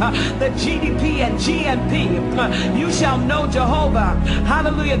impact the GDP and GNP. You shall know Jehovah,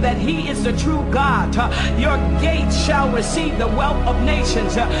 hallelujah, that he is the true God. Your gates shall receive the wealth of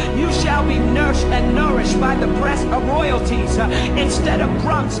nations. You shall be nursed and nourished by the breast of royalties. Instead of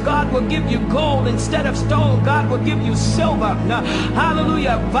bronze, God will give you gold. Instead of stone, God will give you silver.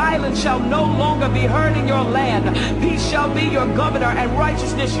 Hallelujah. Violence shall no longer be heard in your land. Peace shall be your governor and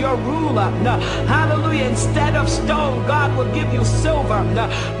righteousness your ruler. Hallelujah. Instead of stone, God will give you silver.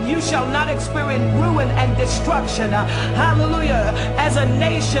 You shall not experience ruin and destruction. Hallelujah. As a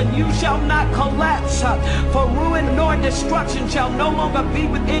nation, you shall not collapse. For ruin nor destruction shall no longer be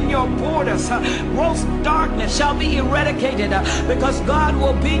within your borders. Gross darkness shall be eradicated, because God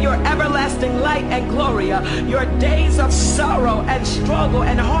will be your everlasting light and glory. Your days of sorrow and struggle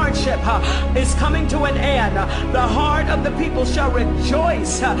and hardship is coming to an end. The heart of the people shall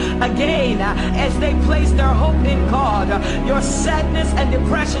rejoice again as they place their hope in God. Your sadness and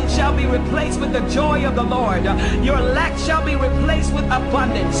depression shall be replaced with the joy of the Lord. Your lack shall be replaced with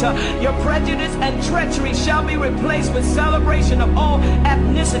abundance. Your prejudice and treachery shall be replaced with celebration of all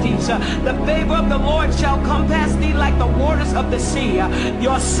ethnicities. The favor of the Lord shall compass thee like the waters of the sea.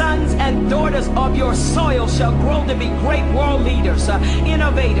 Your sons and daughters of your soil shall grow to be great world leaders,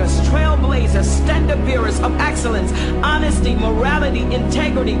 innovators, trailblazers, standard bearers of excellence, honesty, morality,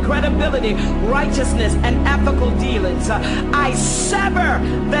 integrity, credibility, righteousness, and ethical dealings. I sever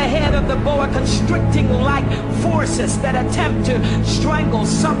the head of the boa constricting like forces that attempt to strangle,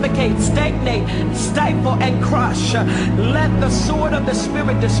 suffocate, stagnate, stifle, and crush. Let the sword of the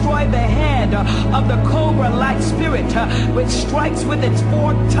Spirit destroy the head of the cobra-like spirit, which strikes with its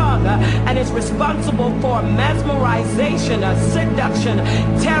forked tongue and is responsible for mesmerization, seduction,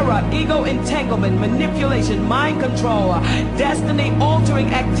 terror, ego entanglement, manipulation, mind control, destiny-altering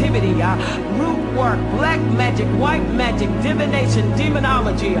activity, root work, black magic, white magic, divination,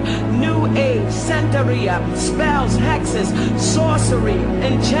 demonology, new age, santeria, spells, hexes, sorcery,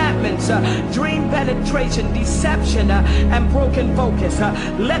 enchantments, dream penetration, deception, and broken focus.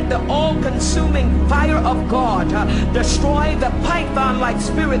 Let the all-consuming fire of God destroy the python-like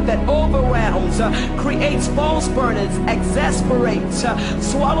spirit that overwhelms, creates false burdens, exasperates,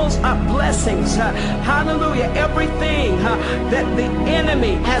 swallows up blessings. Hallelujah. Everything that the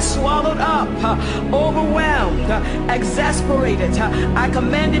enemy has swallowed up, overwhelmed, exasperated, I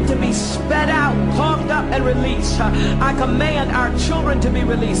command it to be spat out, coughed up, and released. I command our children to be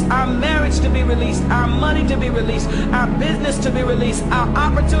released, our marriage to be released, our money to be released, our business to be released, our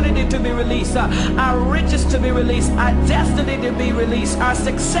opportunity to be released, our riches to be released, our destiny to be released, our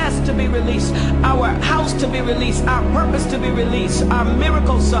success to be released, our house to be released, our purpose to be released, our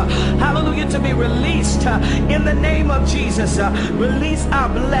miracles, hallelujah, to be released in the name of Jesus. Release our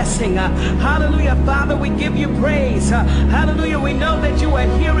blessing. Hallelujah. Father, we give you praise. Hallelujah. We know that you are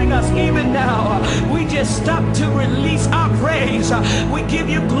hearing us even now. We just stop to release our praise. We give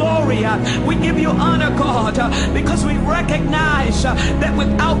you glory. We give you honor, God, because we recognize that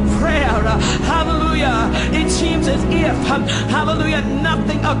without prayer, hallelujah, it seems as if, hallelujah,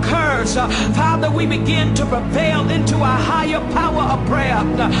 nothing occurs. Father, we begin to prevail into a higher power of prayer.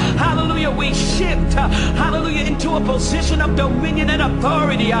 Hallelujah. We shift, hallelujah, into a position of dominion and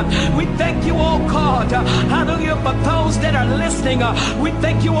authority. We thank you, oh God, hallelujah, for those that are listening. We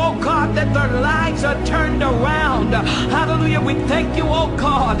thank you, oh God, that their lives are turned around. Hallelujah. We thank you, oh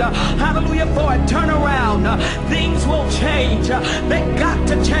God, hallelujah, for a turnaround. Things will change. They got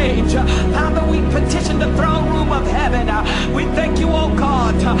to change. Father, we petition the throne room of heaven. We thank you, oh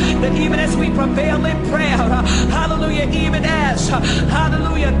God, that even as we prevail in prayer, hallelujah, even as,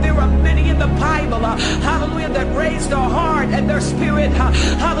 hallelujah, there are many in the Bible, hallelujah, that raised their heart and their spirit,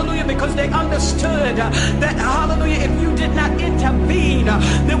 hallelujah, because they understood that, hallelujah, if you did not intervene,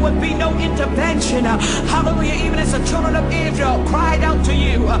 there would be no intervention. Hallelujah, even as the children of Israel cried out to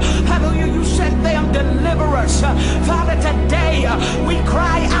you, hallelujah, you sent them deliverers. Father, today we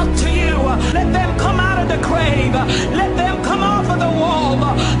cry out to you. Let them come out of the grave. Let them come off of the wall.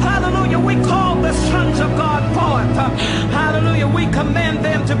 Hallelujah, we call the sons of God forth. Hallelujah, we command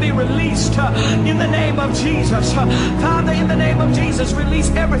them to be released in the name of Jesus. Father, in the name of Jesus, release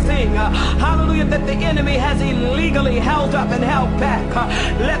everything, hallelujah, that the enemy has illegally held up and held back.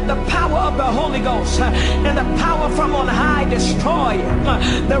 Let the power of the Holy Ghost and the power from on high destroy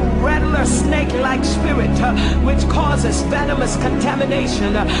the rattler snake-like spirit which causes venomous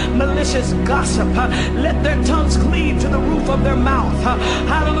contamination, malicious gossip. Let their tongues cleave to the roof of their mouth.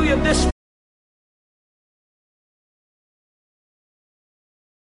 Hallelujah, this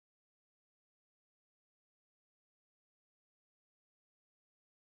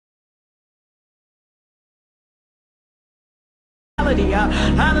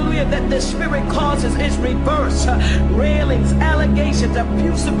hallelujah, that the spirit causes is reverse. Railings, allegations,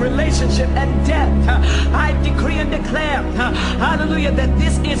 abusive relationship, and death. I decree and declare, hallelujah, that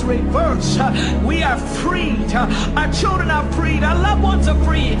this is reverse. We are freed. Our children are freed. Our loved ones are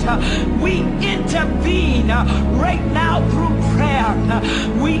freed. We intervene right now through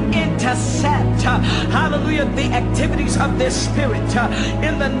prayer. We intercept, hallelujah, the activities of this spirit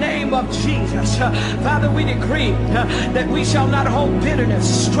in the name of Jesus. Father, we decree that we shall not hold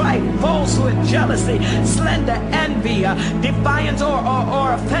bitterness, strife, falsehood, jealousy, slander, envy, defiance, or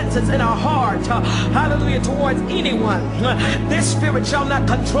offenses in our heart, hallelujah, towards anyone. This spirit shall not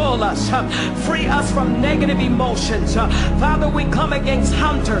control us. Free us from negative emotions. Father, we come against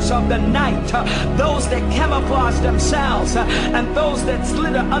hunters of the night, those that camouflage themselves, and those that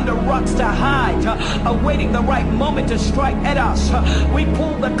slither under rocks to hide, awaiting the right moment to strike at us. We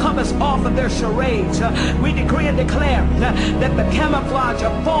pull the covers off of their charades. We decree and declare that the camouflage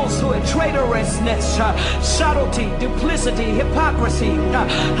of falsehood, traitorousness, subtlety, duplicity, hypocrisy,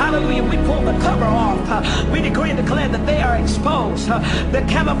 hallelujah, we pull the cover off. We decree and declare that they are exposed. The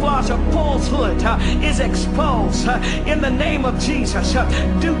camouflage of falsehood is exposed in the name of Jesus.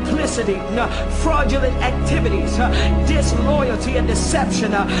 Duplicity, fraudulent activities, disloyalty and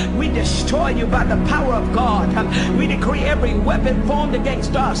deception, we destroy you by the power of God. We decree every weapon formed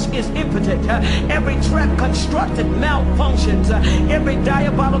against us is impotent. Every trap constructed malfunctions. Every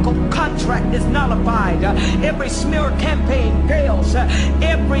diabolical contract is nullified. Every smear campaign fails.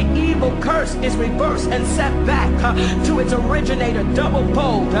 Every evil curse is reversed and set back to its originator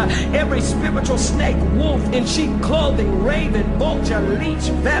double-fold. Every spiritual snake, wolf in sheep clothing, raven, vulture, leech,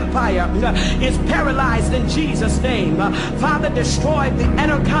 vampire is paralyzed in Jesus' name. Father, destroy the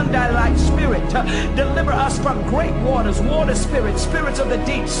anaconda-like spirit. Deliver us from great waters, water spirits, spirits of the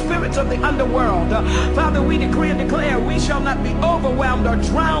deep, spirits of the underworld. Father, we decree and declare we shall not be overwhelmed or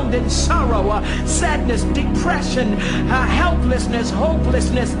drowned in sorrow, sadness, depression, helplessness,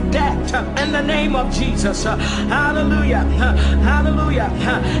 hopelessness, death. In the name of Jesus, hallelujah, hallelujah.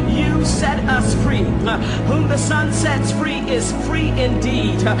 You set us free. Whom the Son sets free is free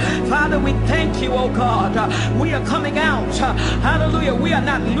indeed. Father, we thank you, oh God. We are coming out. Hallelujah. We are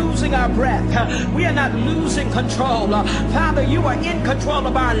not losing our breath. We are not losing control. Father, you are in control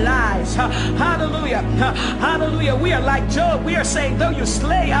of our lives. Hallelujah. Hallelujah. We are like Job. We are saying, though you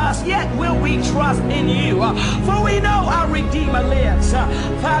slay us, yet will we trust in you. For we know our Redeemer lives.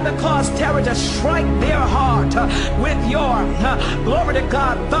 Father, cause terror to strike their heart with your, glory to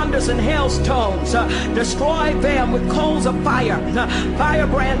God, thunders and hailstones. Destroy them with coals of fire,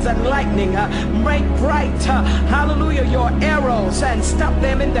 firebrands and lightning. Make bright, hallelujah, your arrows and stop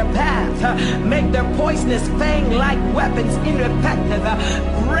them in their path. Make their poisonous fang-like weapons ineffective.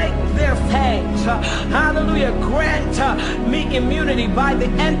 Break their fangs. Hallelujah. Grant me immunity by the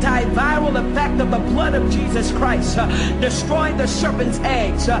antiviral effect of the blood of Jesus Christ. Destroy the serpent's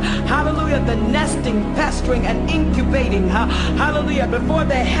eggs. Hallelujah. The nesting, festering, and incubating. Hallelujah. Before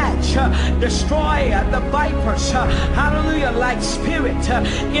they hatch. Destroy the vipers. Hallelujah. Like spirit.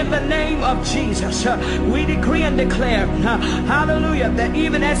 In the name of Jesus. We decree and declare. Hallelujah. That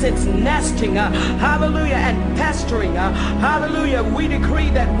even as it's nesting. Hallelujah. And festering. Hallelujah. We decree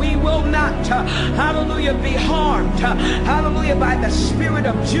that we will not. Hallelujah. Be harmed. Hallelujah. By the spirit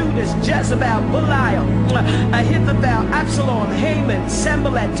of Judas, Jezebel, Belial, Ahithophel, Absalom, Haman,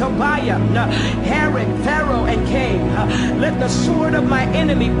 Sanballat, Tobiah, Herod, Pharaoh, and Cain. Let the sword of my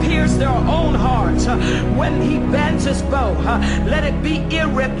enemy pierce their own hearts. When he bends his bow, let it be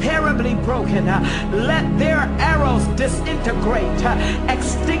irreparably broken. Let their arrows disintegrate,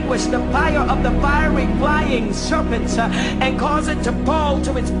 extinguish extinguish the fire of the fiery flying serpents and cause it to fall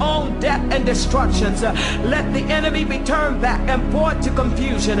to its own death and destructions. Let the enemy be turned back and brought to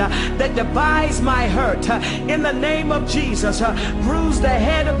confusion that devise my hurt. In the name of Jesus, bruise the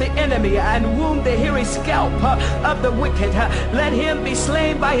head of the enemy and wound the hairy scalp of the wicked. Let him be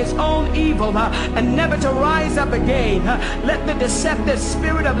slain by his own evil and never to rise up again. Let the deceptive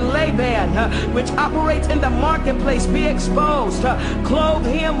spirit of Laban, which operates in the marketplace, be exposed. Clothe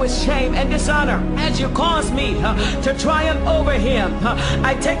him with shame and dishonor as you cause me to triumph over him.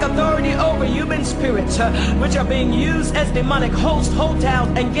 I take authority over human spirits which are being used as demonic hosts, hotels,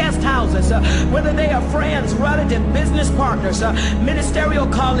 and guest houses, whether they are friends, relatives, business partners, ministerial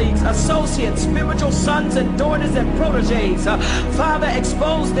colleagues, associates, spiritual sons and daughters and proteges. Father,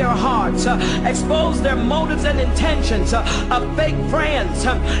 expose their hearts, expose their motives and intentions of fake friends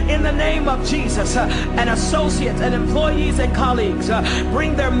in the name of Jesus, and associates and employees and colleagues.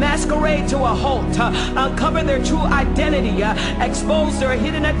 Bring their masquerade to a halt, uncover their true identity, expose their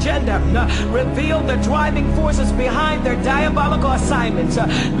hidden agenda, reveal the driving forces behind their diabolical assignments.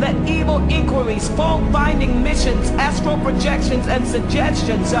 Let evil inquiries, fault-finding missions, astral projections, and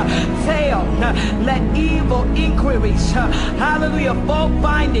suggestions fail. Let evil inquiries, hallelujah,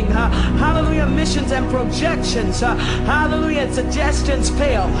 fault-finding, hallelujah, missions and projections, hallelujah, and suggestions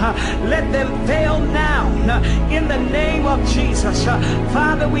fail. Let them fail now in the name of Jesus.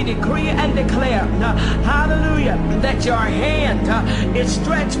 Father, we decree and declare, hallelujah, that your hand is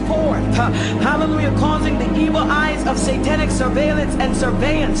stretched forth, hallelujah, causing the evil eyes of satanic surveillance and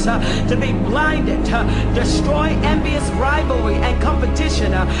surveillance to be blinded. Destroy envious rivalry and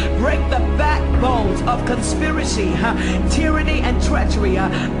competition. Break the backbones of conspiracy, tyranny, and treachery.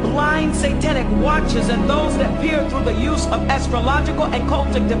 Blind satanic watchers and those that peer through the use of astrological and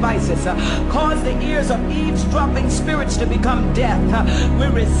cultic devices. Cause the ears of eavesdropping spirits to become deaf. We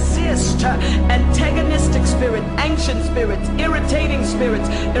resist antagonistic spirits, ancient spirits, irritating spirits,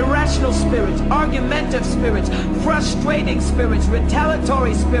 irrational spirits, argumentative spirits, frustrating spirits,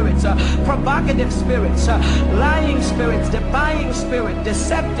 retaliatory spirits, provocative spirits, lying spirits, defying spirit,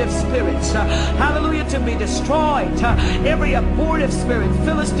 deceptive spirits, hallelujah, to be destroyed. Every abortive spirit,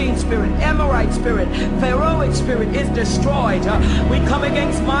 Philistine spirit, Amorite spirit, Pharaohic spirit is destroyed. We come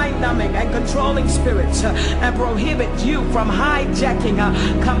against mind-numbing and controlling spirits and prohibit you from hijacking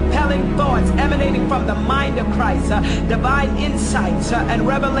compelling thoughts emanating from the mind of Christ, divine insights and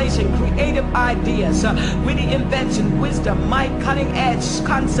revelation, creative ideas, witty invention, wisdom, might, cutting-edge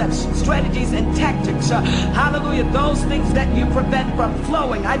concepts, strategies, and tactics. Hallelujah, those things that you prevent from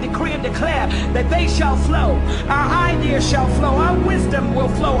flowing, I decree and declare that they shall flow. Our ideas shall flow. Our wisdom will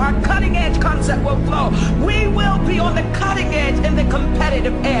flow. Our cutting-edge concept will flow. We will be on the cutting edge and the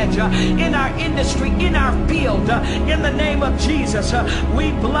competitive edge in our industry, in our field. In the name of Jesus,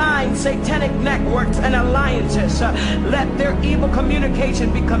 we blind satanic networks and alliances. Let their evil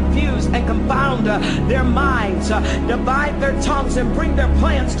communication be confused and confound their minds. Divide their tongues and bring their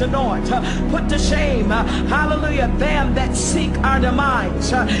plans to naught. Put to shame, hallelujah, them that seek our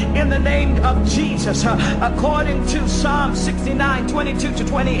demise. In the name of Jesus, according to Psalm 69, 22 to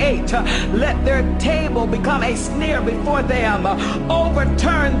 28, let their table become a snare before them.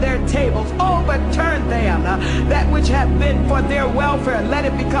 Overturn their tables, overturn them. That which have been for their welfare, let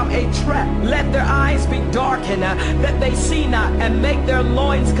it become a trap. Let their eyes be darkened, that they see not, and make their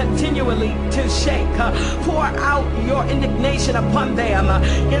loins continually to shake. Pour out your indignation upon them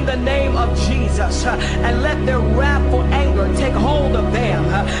in the name of Jesus, and let their wrathful anger take hold of them.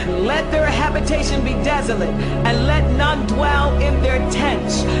 Let their habitation be desolate, and let none dwell in their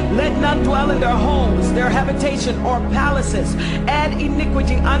tents. Let none dwell in their homes, their habitation, or palaces. Add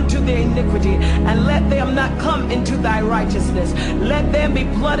iniquity unto their iniquity, and let them not come into thy righteousness. Let them be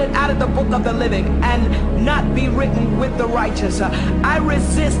blotted out of the book of the living, and not be written with the righteous. I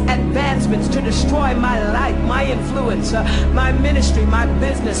resist advancements to destroy my life, my influence, my ministry, my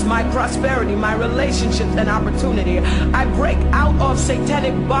business, my prosperity, my relationships, and opportunity. I break out of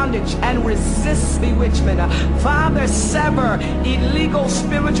satanic bondage and resist bewitchment. Father, sever illegal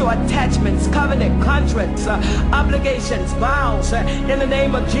spiritual attachments, covenant, contracts, obligations, vows. In the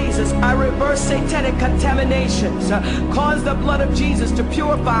name of Jesus, I reverse satanic contaminations. Cause the blood of Jesus to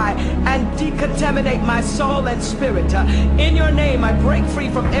purify and decontaminate my soul and spirit. In your name, I break free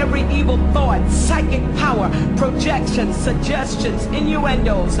from every evil thought, psychic power, projections, suggestions,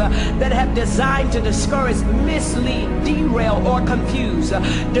 innuendos that have designed to discourage, mislead, derail, or confuse.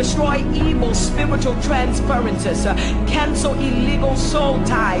 Destroy evil cancel spiritual transferences, cancel illegal soul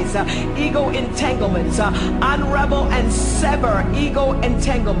ties, ego entanglements, unravel and sever ego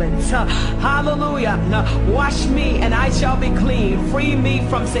entanglements. Hallelujah. Wash me and I shall be clean. Free me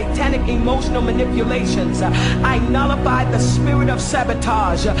from satanic emotional manipulations. I nullify the spirit of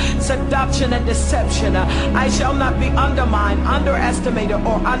sabotage, seduction, and deception. I shall not be undermined, underestimated,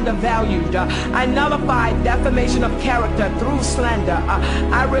 or undervalued. I nullify defamation of character through slander.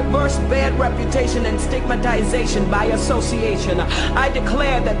 I reverse bad reputation and stigmatization by association. I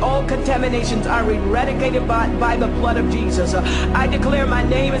declare that all contaminations are eradicated by the blood of Jesus. I declare my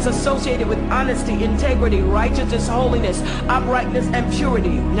name is associated with honesty, integrity, righteousness, holiness, uprightness, and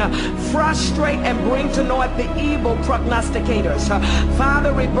purity. Frustrate and bring to naught the evil prognosticators.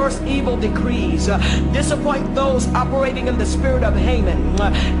 Father, reverse evil decrees. Disappoint those operating in the spirit of Haman.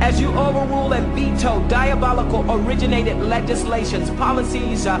 As you overrule and veto diabolical originated legislations,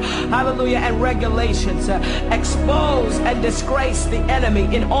 policies, hallelujah, and regulations. Expose and disgrace the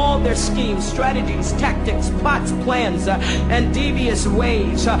enemy in all their schemes, strategies, tactics, plots, plans, and devious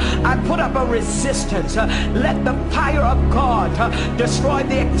ways. I put up a resistance. Let the fire of God destroy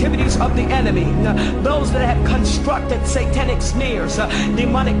the activities of the enemy. Those that have constructed satanic snares,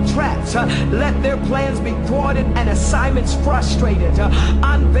 demonic traps, let their plans be thwarted and assignments frustrated.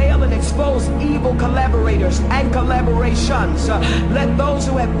 Unveil and expose evil collaborators and collaborations. Let those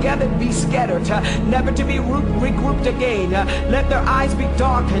who have gathered be scattered, never to be regrouped again. Let their eyes be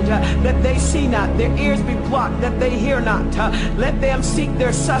darkened, that they see not, their ears be blocked, that they hear not. Let them seek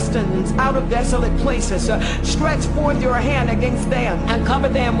their sustenance out of desolate places. Stretch forth your hand against them and cover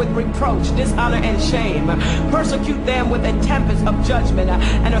them with reproach, dishonor, and shame. Persecute them with a tempest of judgment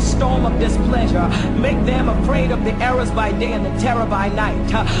and a storm of displeasure. Make them afraid of the arrows by day and the terror by night.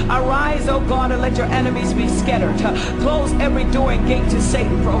 Arise, O God, and let your enemies be scattered. Close every door and gate to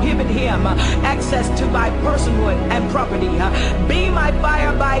Satan. Prohibit him access to my personhood and property. Be my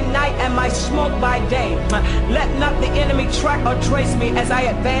fire by night and my smoke by day. Let not the enemy track or trace me as I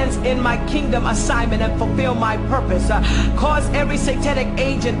advance in my kingdom assignment and fulfill my purpose. Cause every satanic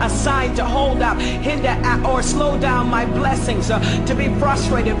agent assigned to hold up, hinder, or slow down my blessings to be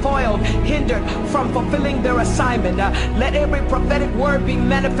frustrated, foiled, hindered from fulfilling their assignment. Let every prophetic word be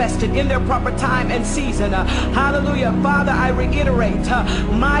manifested in their proper time and season. Hallelujah. Father, I reiterate,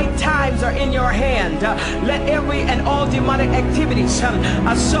 my times are in your hand. Let every and all demonic activities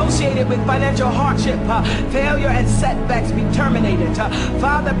associated with financial hardship, failure, and setbacks be terminated.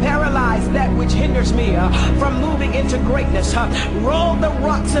 Father, paralyze that which hinders me from moving into greatness. Roll the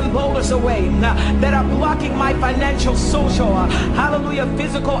rocks and boulders away that are blocking my financial, social, hallelujah,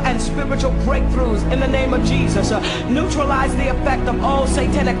 physical, and spiritual breakthroughs in the name of Jesus. Neutralize the effect of all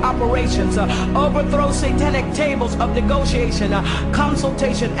satanic operations. Overthrow satanic tables of negotiation,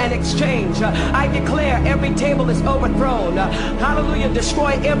 consultation, and exchange. I declare every table is overthrown. Hallelujah.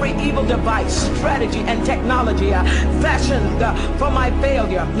 Destroy every evil device, strategy, and technology fashioned for my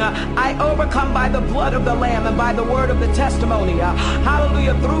failure. I overcome by the blood of the Lamb and by the word of the testimony.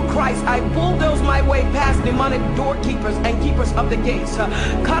 Hallelujah. Through Christ, I bulldoze my way past demonic doorkeepers and keepers of the gates.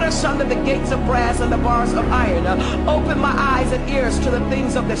 Cut asunder the gates of brass and the bars of iron. Open my eyes and ears to the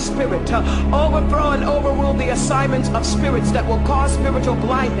things of the Spirit. Overthrow and overrule the assignments of spirits that will cause spiritual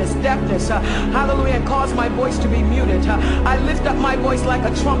blindness, deafness, hallelujah, and cause my voice to be muted. I lift up my voice like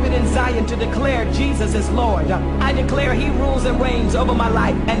a trumpet in Zion to declare Jesus is Lord. I declare he rules and reigns over my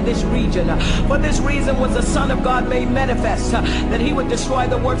life and this region. For this reason was the Son of God made manifest, that he would destroy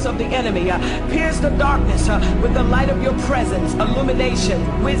the works of the enemy. Pierce the darkness with the light of your presence,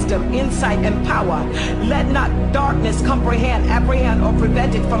 illumination, wisdom, insight, and power. Let not darkness comprehend, apprehend, or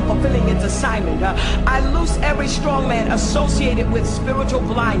prevent it from fulfilling its assignment. I loose every strong man associated with spiritual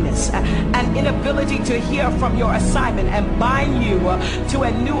blindness and inability to hear from your assignment and bind you to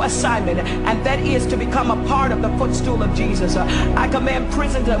a new assignment, and that is to become a part of the footstool of Jesus. I command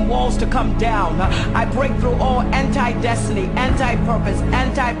prisons and walls to come down. I break through all anti-destiny, anti-purpose,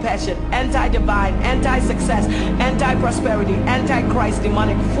 anti-passion, anti-divine, anti-success, anti-prosperity, anti-Christ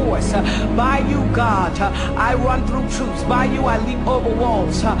demonic force. By you, God, I run through troops. By you, I leap over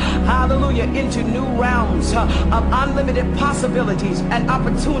walls. Hallelujah. Into new realms of unlimited possibilities and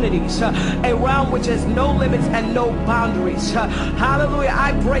opportunities. A realm which has no limits and no boundaries. Hallelujah.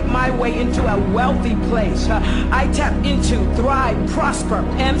 I break my way into a wealthy place. I tap into, thrive, prosper,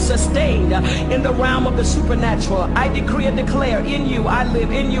 and sustain in the realm of the supernatural. I decree and declare, in you I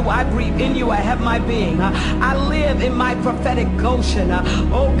live, in you I breathe, in you I have my being. I live in my prophetic Goshen.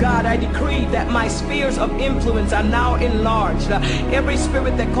 Oh God, I decree that my spheres of influence are now enlarged. Every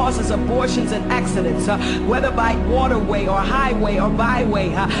spirit that causes abortions and accidents, whether by waterway or highway or byway,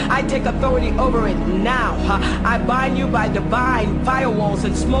 enemy. I take authority over it now. I bind you by divine firewalls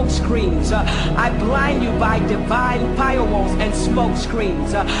and smoke screens. I blind you by divine firewalls and smoke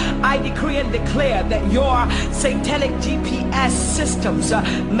screens. I decree and declare that your satanic GPS systems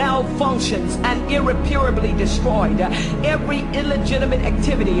malfunctions and irreparably destroyed. Every illegitimate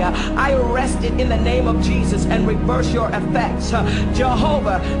activity, I arrest it in the name of Jesus and reverse your effects.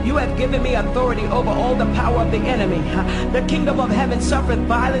 Jehovah, you have given me authority over all the power of the enemy. The kingdom of heaven suffereth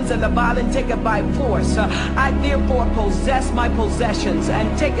violence, and the violent take it by force. I therefore possess my possessions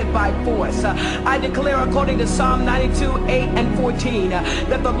and take it by force. I declare according to Psalm 92:8-14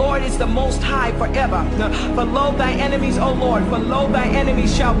 that the Lord is the most high forever. For lo, thy enemies, O Lord, for lo, thy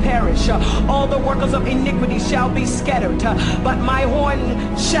enemies shall perish. All the workers of iniquity shall be scattered. But my horn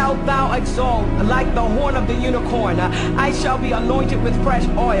shalt thou exalt like the horn of the unicorn. I shall be anointed with fresh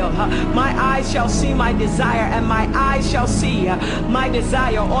oil. My eyes shall see my desire, and my eyes shall see my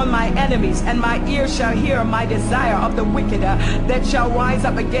desire on my enemies, and my ears shall hear my desire of the wicked that shall rise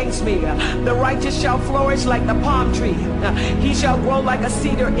up against me. The righteous shall flourish like the palm tree. He shall grow like a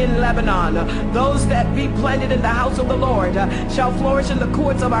cedar in Lebanon. Those that be planted in the house of the Lord shall flourish in the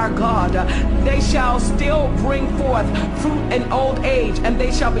courts of our God. They shall still bring forth fruit in old age, and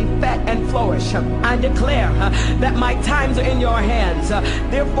they shall be fat and flourish. I declare that my times are in your hands.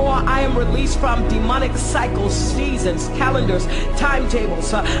 Therefore, I am released from demonic cycles, seasons, calendars,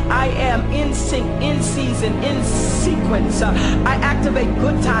 timetables. I am in sync, in season, in sequence. I activate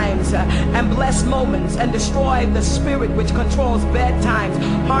good times and blessed moments and destroy the spirit which controls bad times,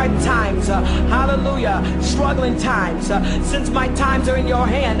 hard times, hallelujah, struggling times. Since my times are in your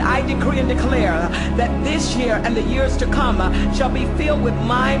hand, I decree and declare that this year and the years to come shall be filled with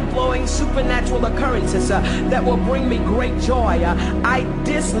mind-blowing supernatural occurrences that will bring me great joy. I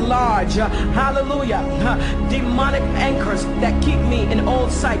dislodge, hallelujah, demonic anchors that keep me in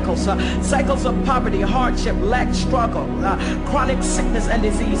old cycles, cycles of poverty, hardship, lack, struggle, chronic sickness and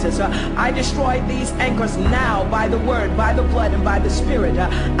diseases. I destroy these anchors now by the word, by the blood, and by the spirit.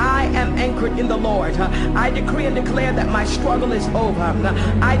 I am anchored in the Lord. I decree and declare that my struggle is over.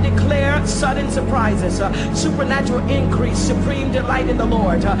 I declare sudden surprises, supernatural increase, supreme delight in the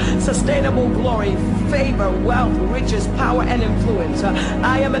Lord, sustainable glory, favor, wealth, riches, power, and influence.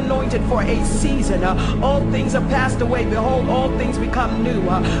 I am anointed for a season. All things are passed away. Behold, all things become new.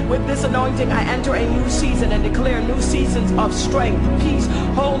 With this anointing, I enter a new season and declare new seasons of strength, peace,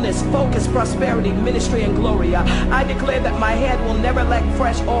 wholeness, focus, prosperity, ministry, and glory. I declare that my head will never lack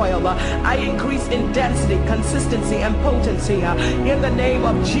fresh oil. I increase in density, consistency, and potency. In the name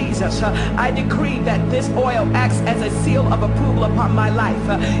of Jesus, I decree that this oil acts as a seal of approval upon my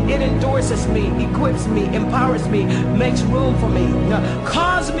life. It endorses me, equips me, empowers me, makes room for me.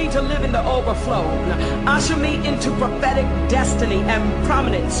 Cause me to live in the overflow. Usher me into prophetic destiny and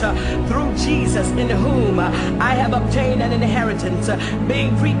prominence through Jesus, in whom I have obtained an inheritance,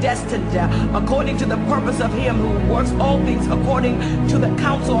 being predestined according to the purpose of him who works all things according to the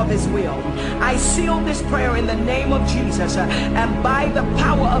counsel of his will. I seal this prayer in the name of Jesus, and by the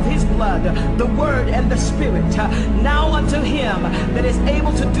power of his blood, the word and the spirit. Now unto him that is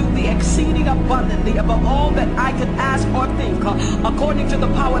able to do the exceeding abundantly above all that I could ask or think, according to the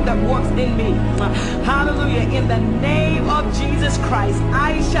power that works in me. Hallelujah. In the name of Jesus Christ,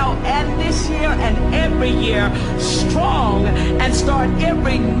 I shall end this year and every year strong and start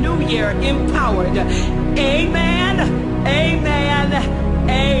every new year empowered. Amen. Amen.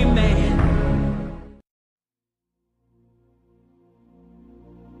 Amen.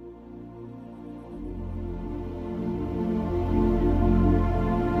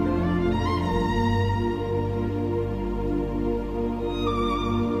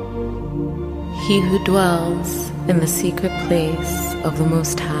 He who dwells in the secret place of the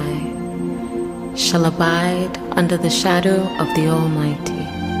Most High shall abide under the shadow of the Almighty.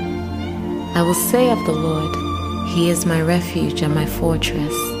 I will say of the Lord, He is my refuge and my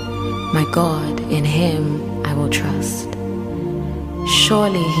fortress, my God, in Him I will trust.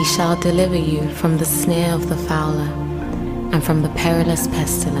 Surely He shall deliver you from the snare of the fowler and from the perilous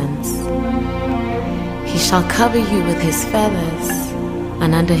pestilence. He shall cover you with His feathers,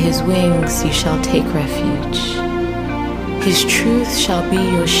 and under His wings you shall take refuge. His truth shall be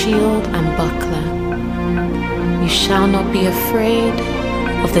your shield and buckler. You shall not be afraid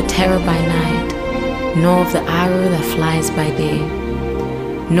of the terror by night, nor of the arrow that flies by day,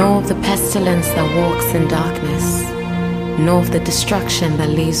 nor of the pestilence that walks in darkness, nor of the destruction that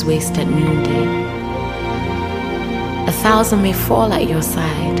lays waste at noonday. 1,000 may fall at your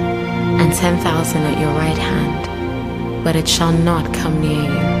side, and 10,000 at your right hand, but it shall not come near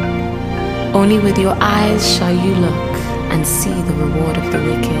you. Only with your eyes shall you look and see the reward of the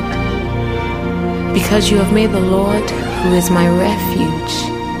wicked. Because you have made the Lord, who is my refuge,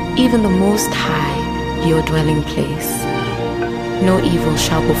 even the Most High, your dwelling place. No evil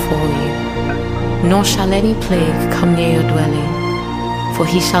shall befall you, nor shall any plague come near your dwelling. For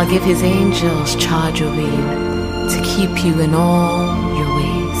he shall give his angels charge over you, to keep you in all your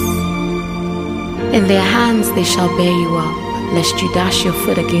ways. In their hands they shall bear you up, lest you dash your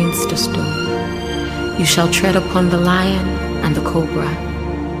foot against a stone. You shall tread upon the lion and the cobra,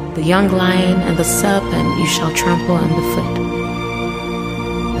 the young lion and the serpent you shall trample underfoot.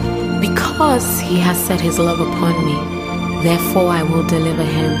 Because he has set his love upon me, therefore I will deliver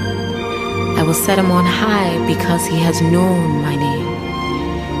him. I will set him on high because he has known my name.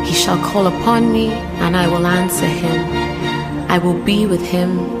 He shall call upon me and I will answer him. I will be with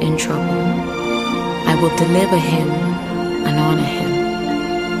him in trouble. I will deliver him and honor him.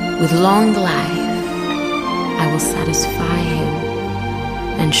 With long life I will satisfy him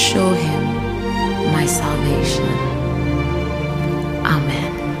and show him my salvation. Amen.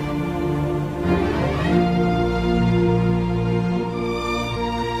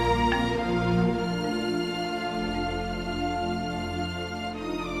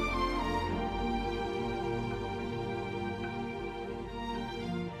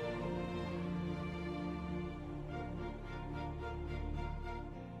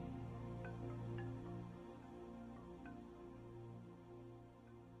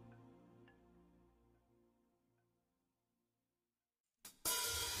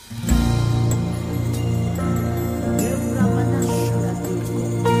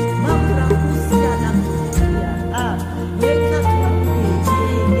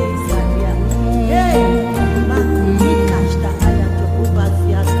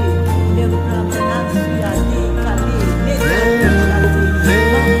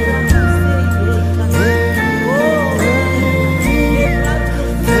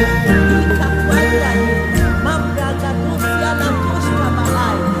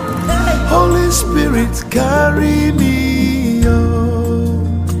 Carry me, oh.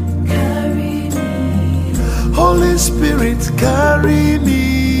 Carry me. Holy Spirit, carry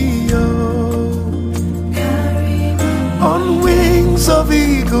me, oh. Carry me. On wings of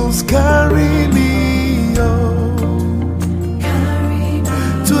eagles, carry me, oh. Carry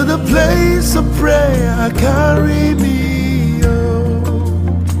me. To the place of prayer, carry me, oh.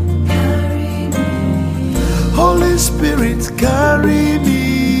 Carry me. Holy Spirit, carry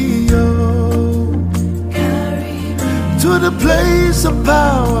me, oh. To the place of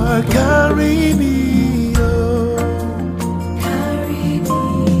power, carry me, oh. Carry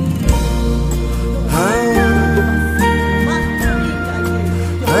me.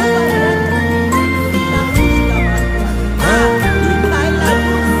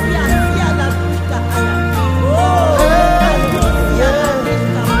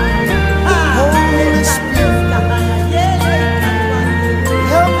 Holy Spirit,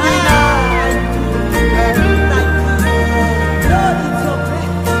 help me now.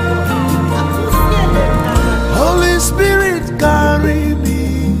 Holy Spirit, carry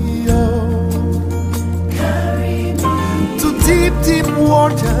me, oh. Carry me. To deep, deep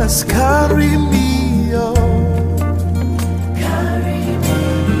waters, carry me, oh. Carry me.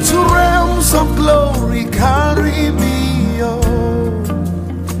 To realms of glory, carry me, oh.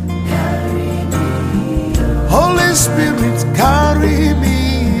 Carry me. Holy Spirit, carry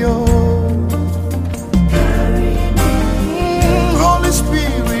me, oh. Carry me. Holy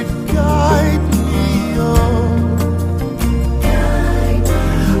Spirit, guide me, oh. Guide me.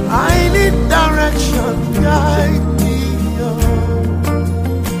 I need direction, guide me, oh.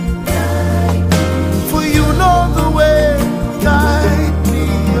 Guide me. For you know the way, guide me,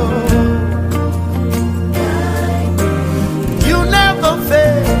 oh. Guide me. You never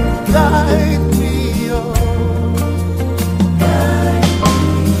fail, guide me, oh. Guide me.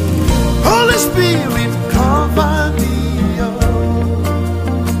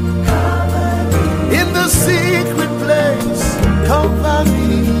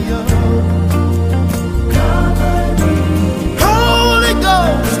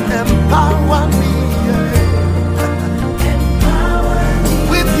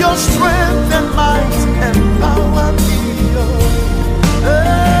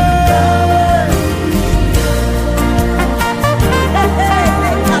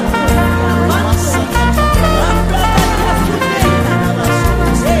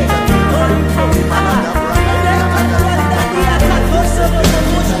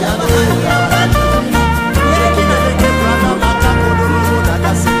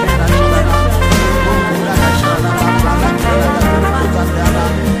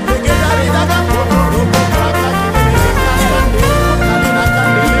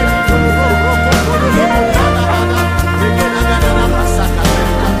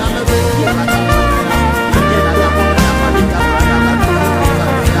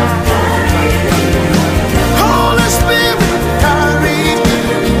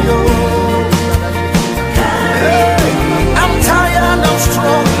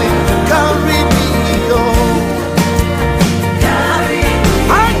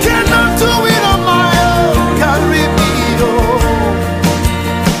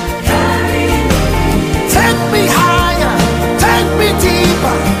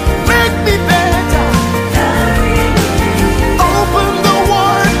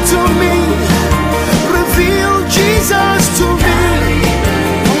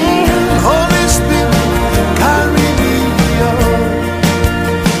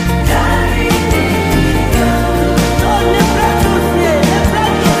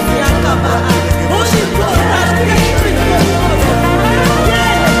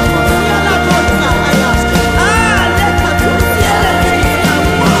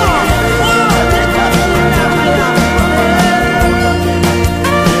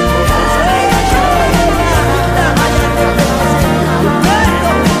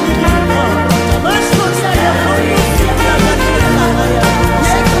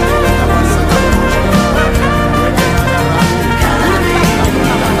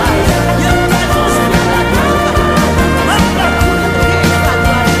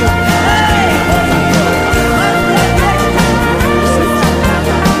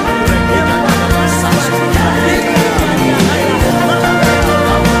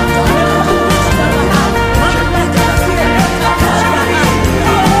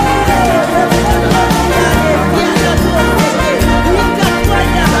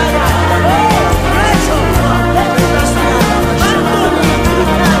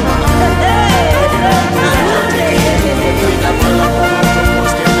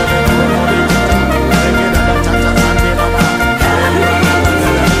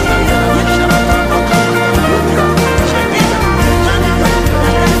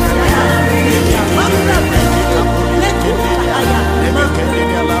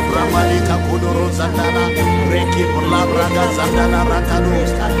 Zandala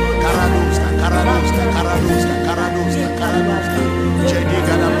Ratadosta, Karadosta, Karadosta, Karadosta, Karadosta, Karadosta,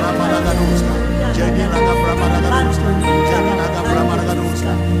 Jedika la Bramalagadosta, Jedina la Bramalagadosta, Jedina la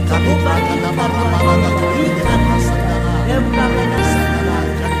Bramalagadosta, Kabitra la Bramalagadosta,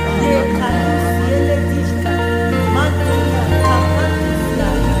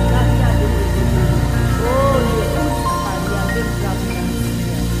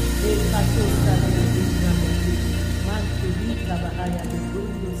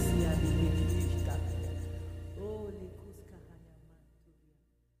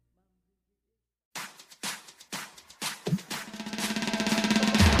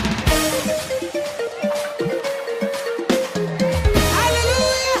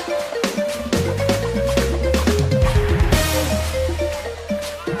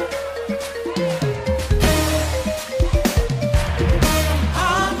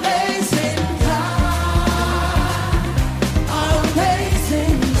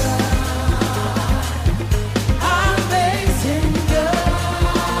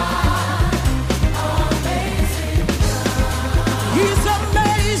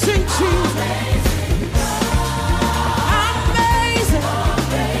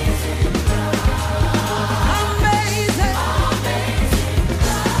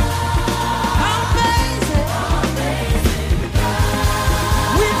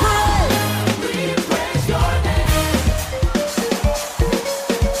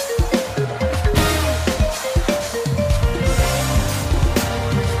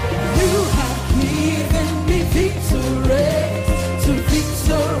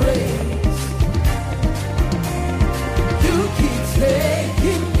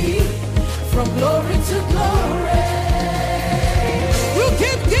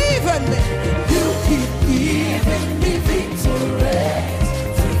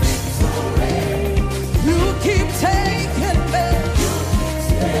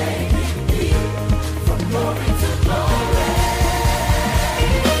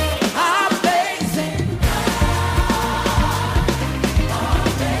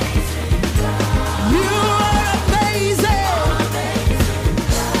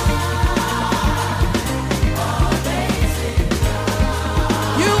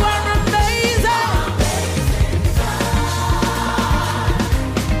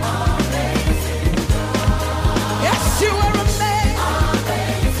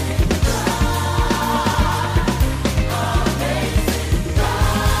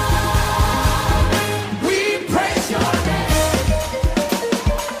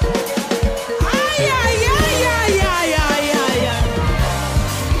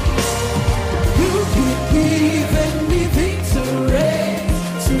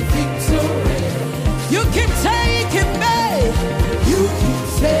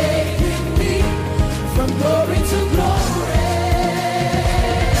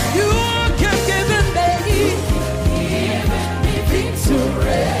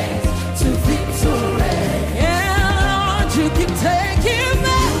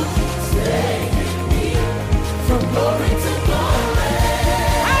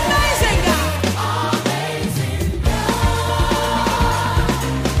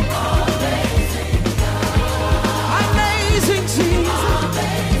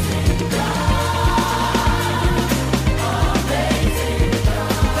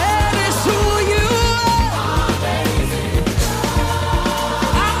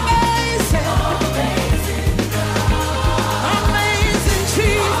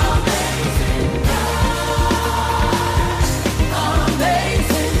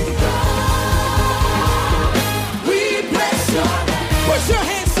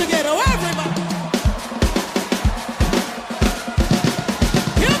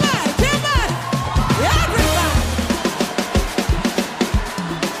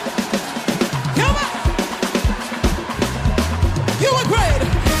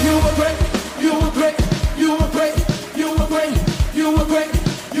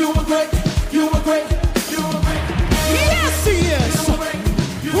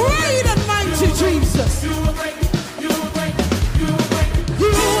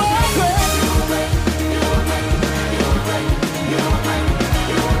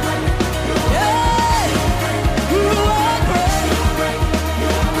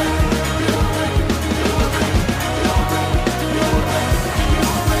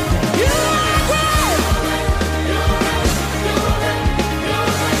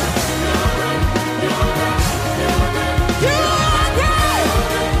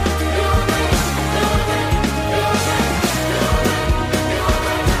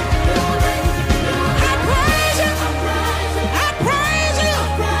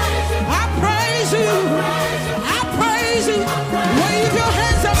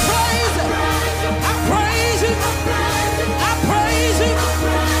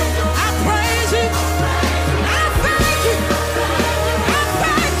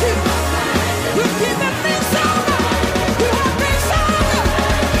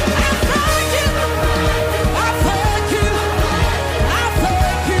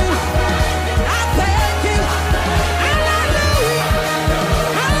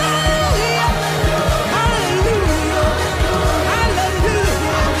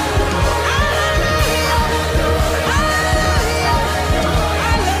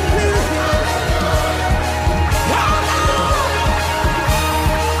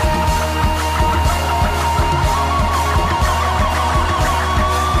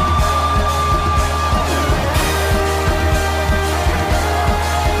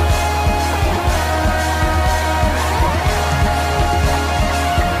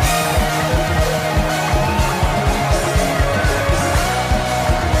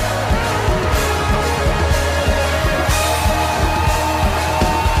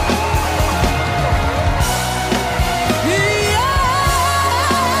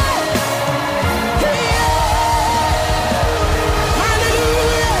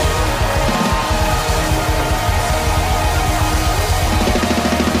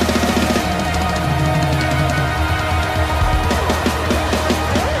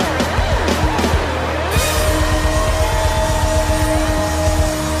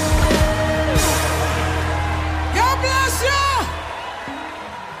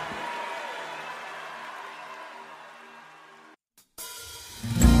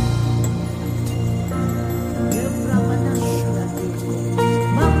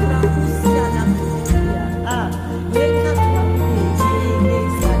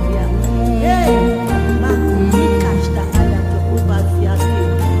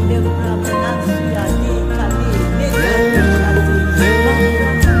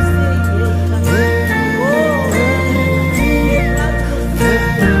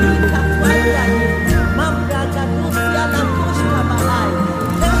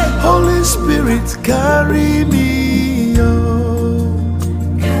 Holy Spirit, carry me, oh.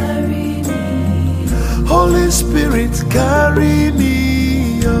 Carry me, Holy Spirit, carry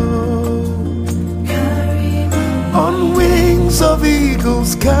me, oh. carry me, On wings of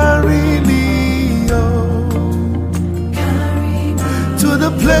eagles, carry me, oh. carry me, To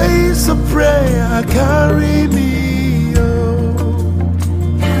the place of prayer, carry me, oh.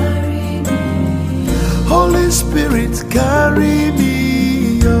 carry me, Holy Spirit, carry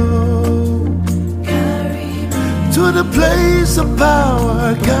me, oh. carry me, To the place of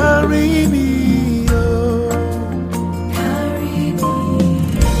power, carry me, oh. carry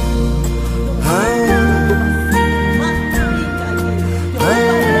me.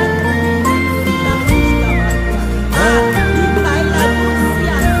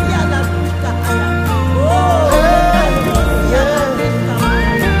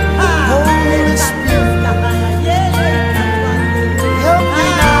 Holy Spirit, help me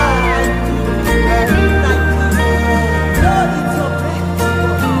now.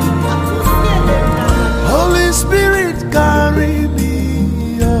 Holy Spirit, carry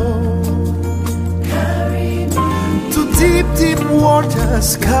me, oh. To deep, deep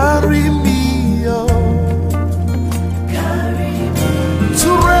waters, carry me, oh. To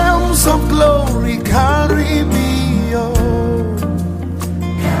realms of glory, carry me, oh.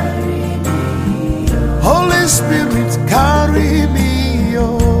 Holy Spirit, carry me,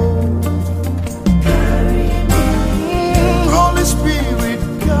 oh. Holy Spirit,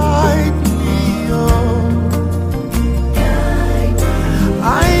 guide me, oh.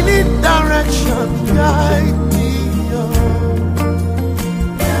 I need direction, guide me, oh.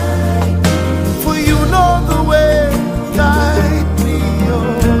 For you know the way, guide me, oh.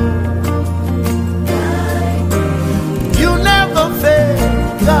 You never fail,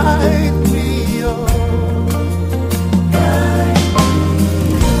 guide me, oh.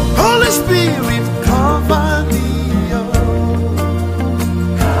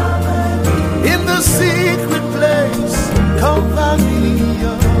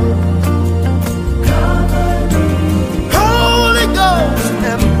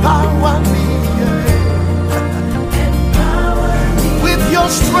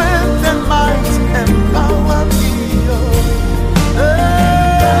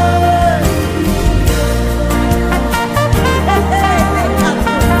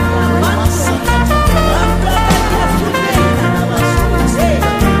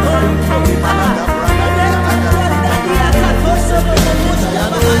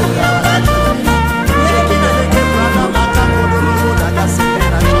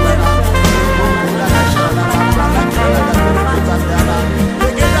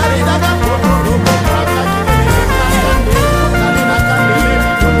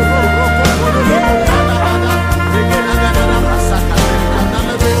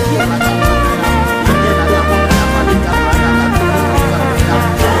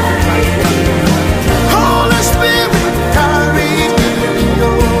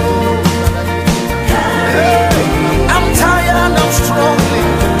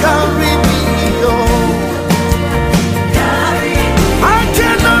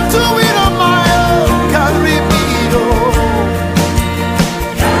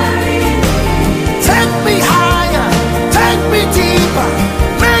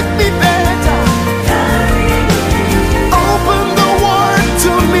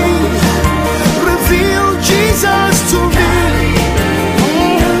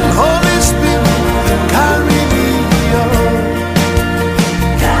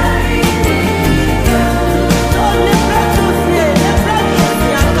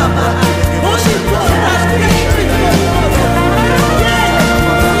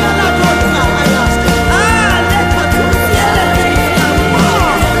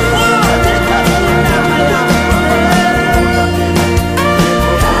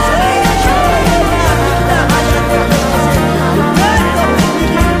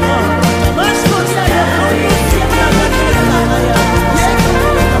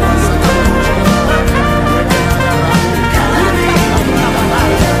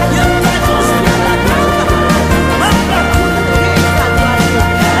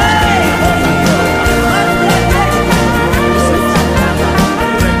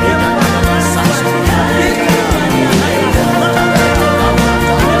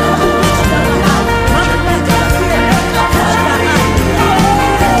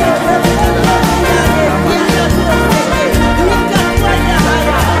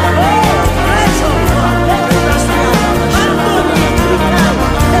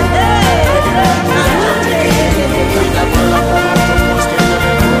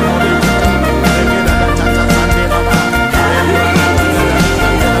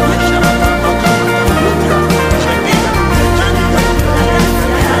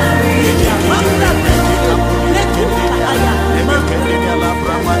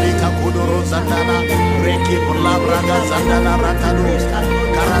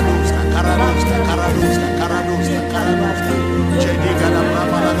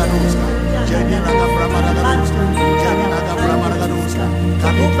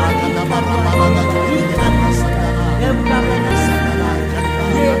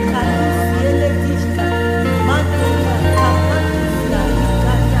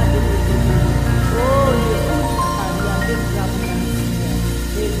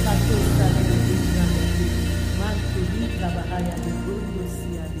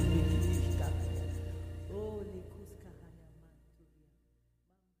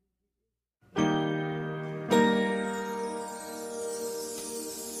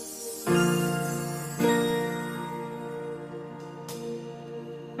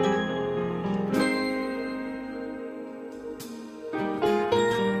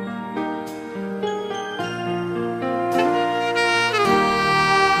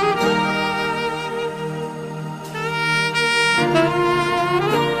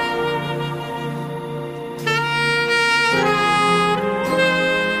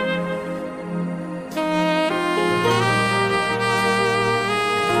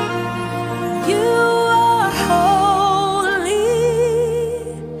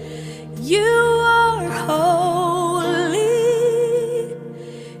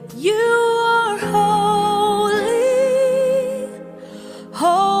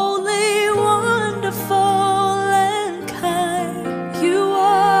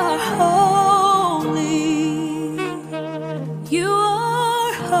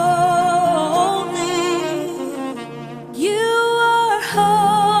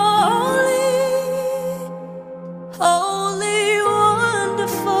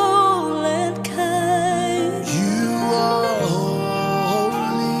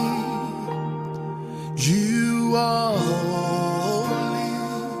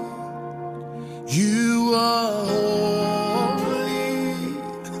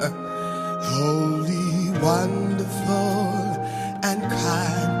 wonderful and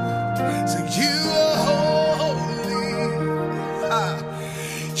kind. So you are holy,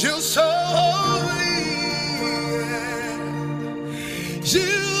 you're so holy.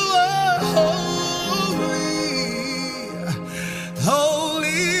 You are holy,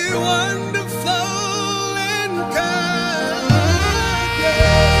 holy, wonderful and kind.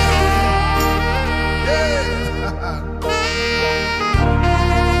 Yeah.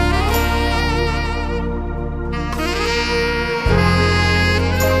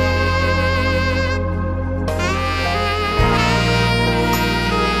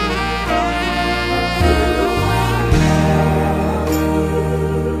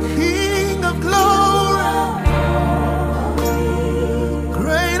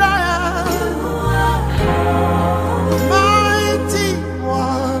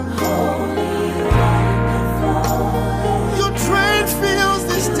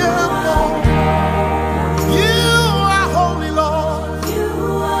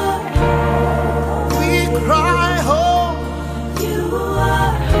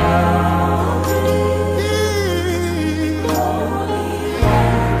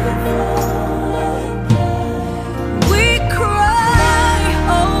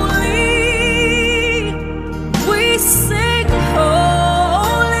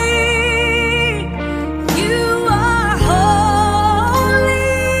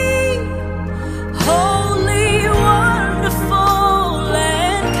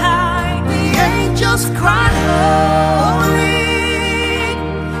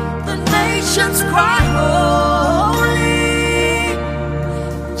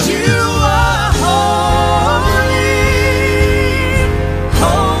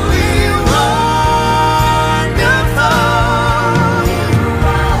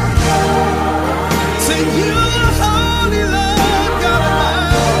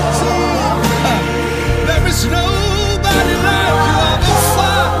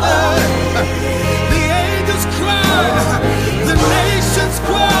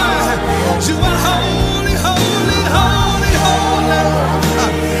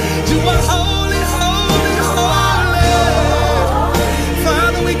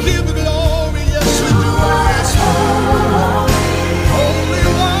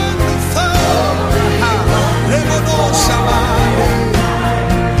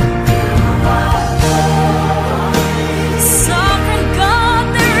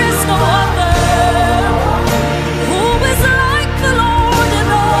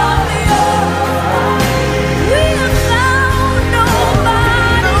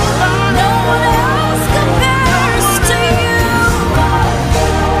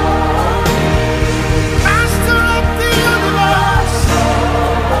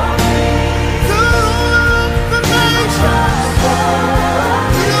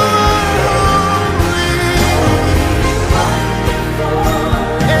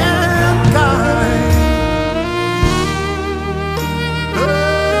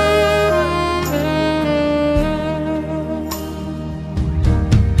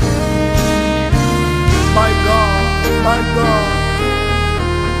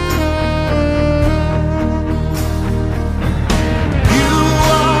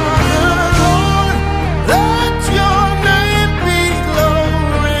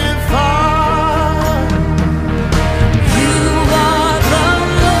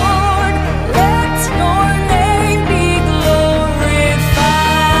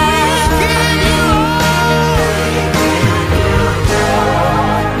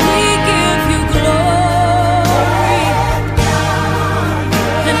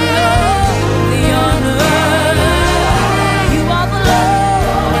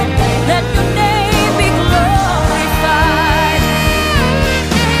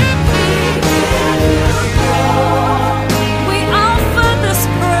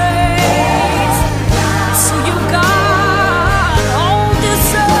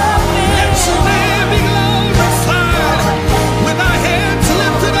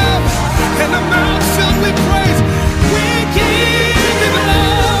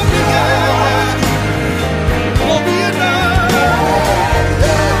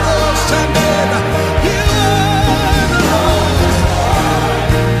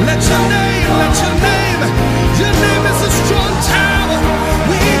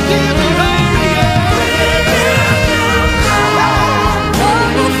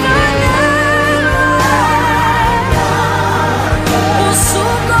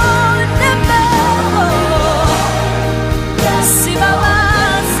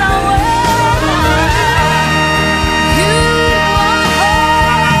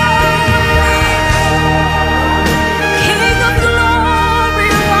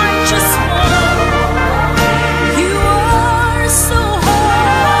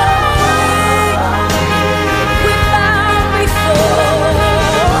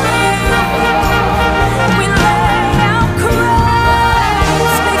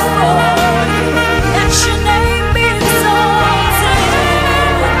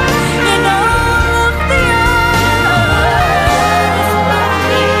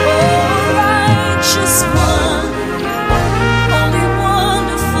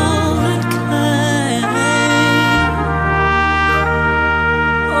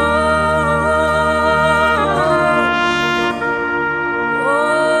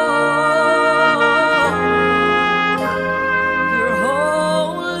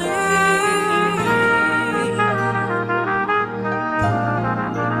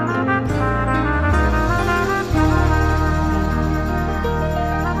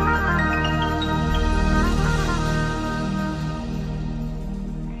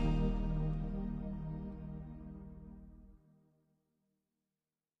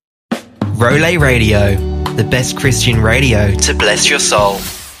 Rolay Radio, the best Christian radio to bless your soul.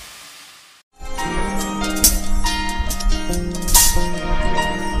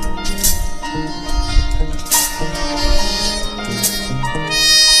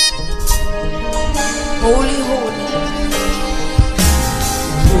 Holy, holy.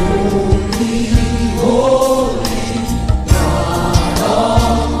 Holy, holy, God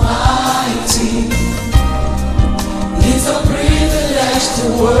Almighty. It's a privilege to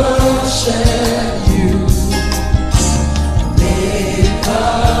worship you,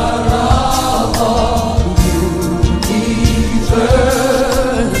 Maker of all universe.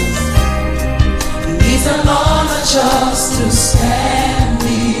 It's an honor just to stand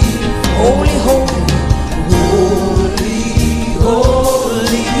before holy, holy. Holy,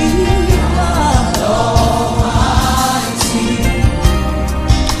 holy, God Almighty.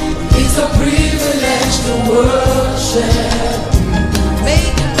 It's a privilege to worship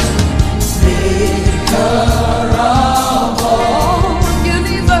Maker of all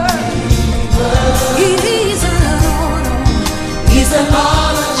universe. It is an honor. It's an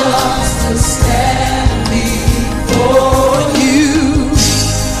honor just to stand before you.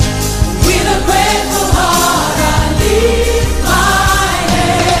 With a grateful heart, I lift my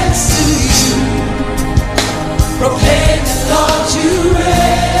hands to you, proclaim that Lord you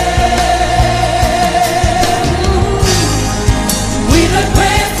reign. With a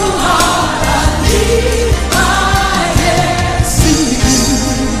grateful heart, I lift my hands to you,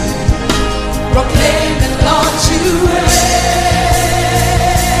 proclaim that Lord you reign.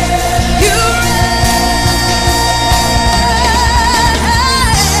 You reign.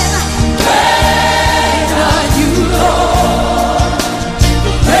 Are you Lord?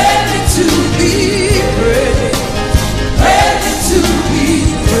 Ready to be praised, ready to be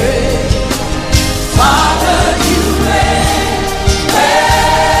praised. Father, you reign.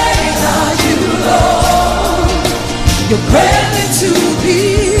 Are you Lord? You're ready to be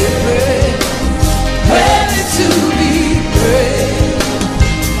praised, ready to be praised.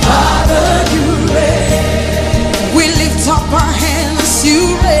 Father, you reign. We lift up our hands, you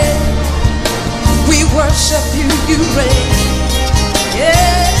reign. We worship you, you reign.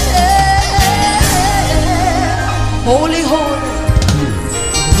 Yeah. Holy, holy.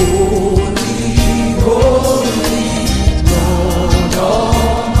 Holy, holy, Lord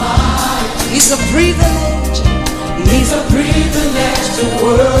Almighty. It's a privilege. It's a privilege to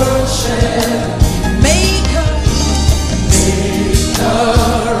worship Maker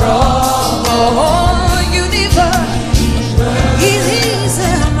of all universe. It is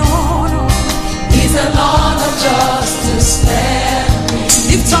an honor. It's an honor just to stand.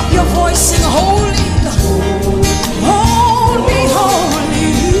 Lift up your voice, sing holy, holy, holy,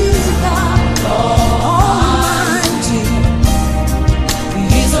 God Almighty.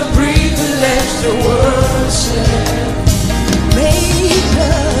 It's a privilege to worship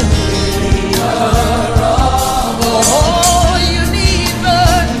Maker of all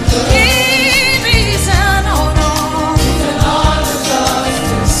universe. It is an honor. It's an honor just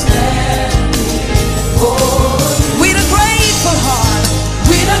to stand before you. With a grateful heart,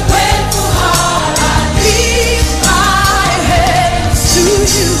 with a grateful heart, I lift my hands to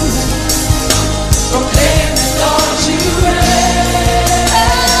you, proclaim that Lord you reign.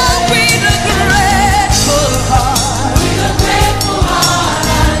 With a grateful heart, with a grateful heart,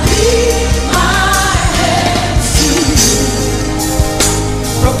 I lift my hands to you,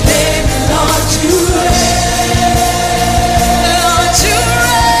 proclaim that Lord you reign. Lord you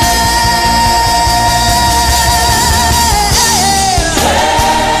reign.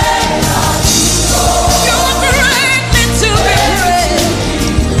 You're greatly to be praised.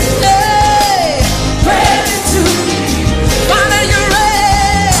 Hey, ready to be. Father, you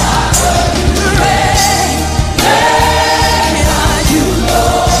reign. You reign. Are you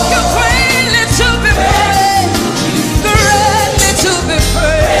Lord? You're greatly to be praised. Greatly to be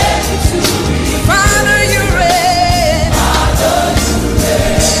praised. Father, you reign.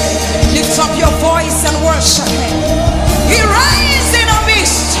 Lift up your voice and worship Him. He reigns in our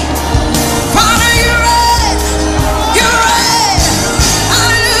midst. Father, you reign. You reign.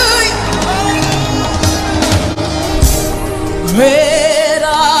 Hallelujah. Great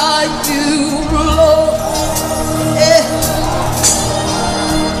are you, Lord. Eh.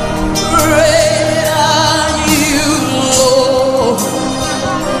 Great are you, Lord.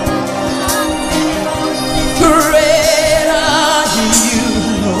 Great are you,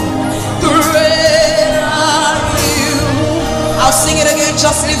 Lord. Great are you. I'll sing it again.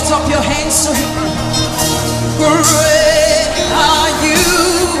 Just lift up your hands to Him. Great are you,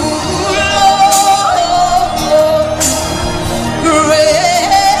 Lord. Great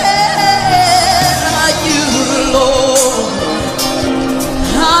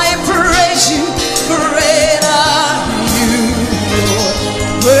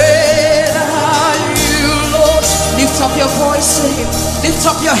say, lift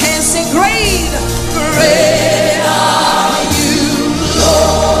up your hands, say, great, great are you,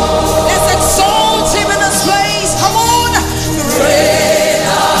 Lord. Let's exalt him in this place. Come on. Great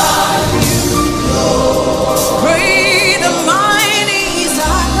are you, Lord. Great and mighty is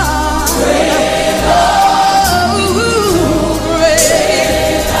our God. Great are you,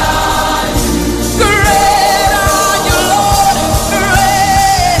 great are you, great are you, Lord.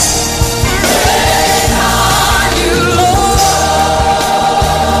 Great, great are you, Lord.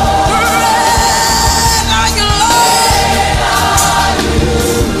 Great are you, Lord.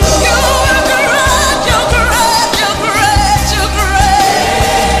 You are great, you're great, you're great, you're great.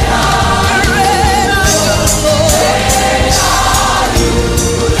 Great are you, Lord.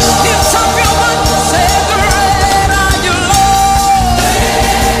 Lift up your voice and say, great are you, Lord.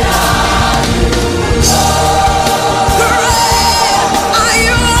 Great are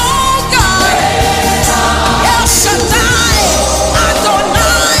you, God. El Shaddai,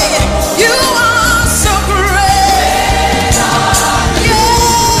 Adonai, you are so great. Yeah.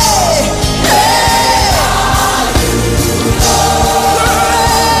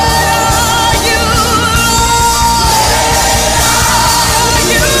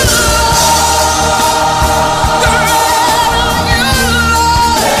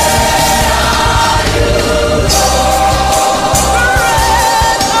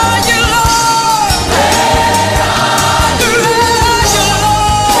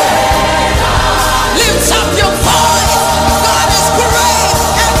 Lift up your voice. God is great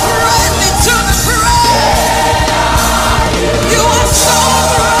and greatly to be praised. You are so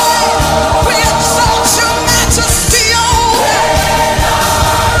great. We exalt your majesty, oh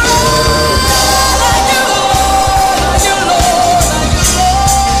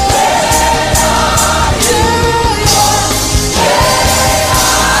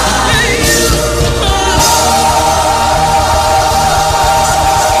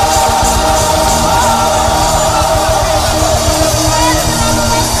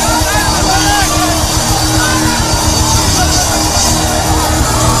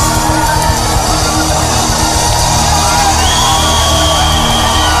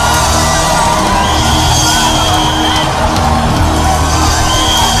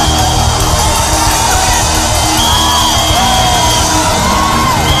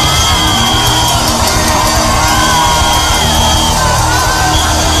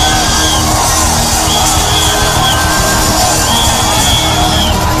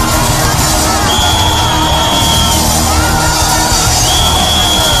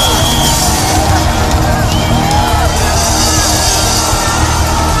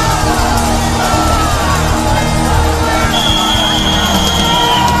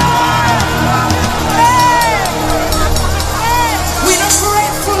with a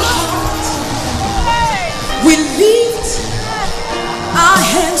grateful heart, we lift our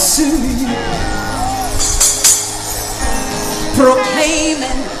hands to you,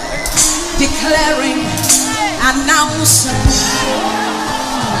 proclaiming, declaring, announcing,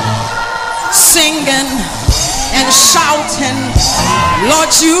 singing and shouting,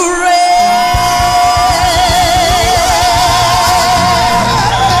 Lord, you reign.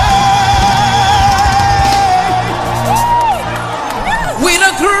 With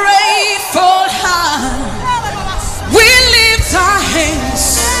a grateful heart, we lift our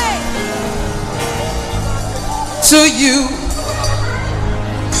hands to you,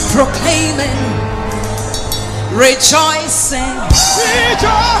 proclaiming, rejoicing,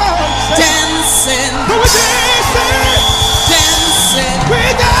 dancing, dancing.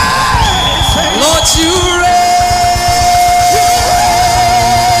 Lord, you reign.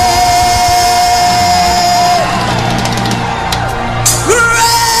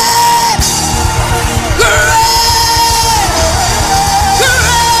 Great,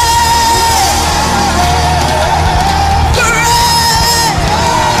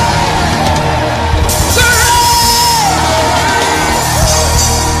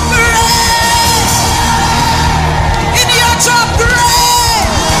 in your job, great.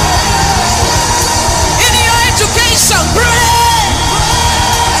 In your education, great.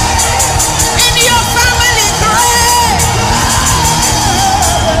 In your family, great.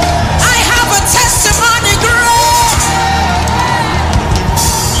 I have a testimony, great.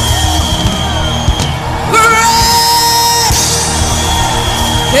 Great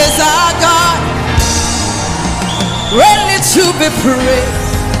is our God, greatly to be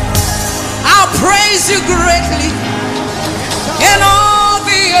praised. I'll praise you greatly in all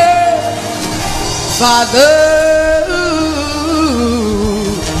the earth, Father.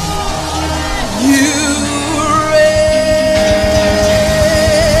 You reign.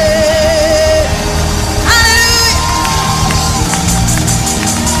 Hallelujah.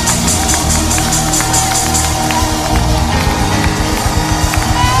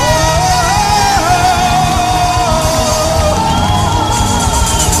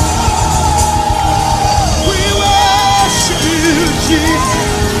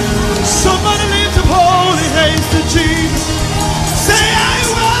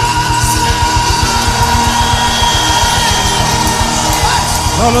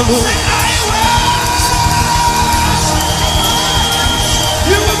 Hallelujah.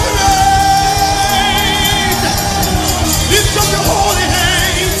 You are great. Lift up your holy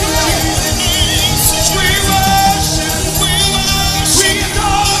hands. We worship. We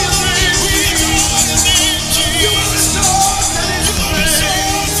adore your name. You are exalted in this place.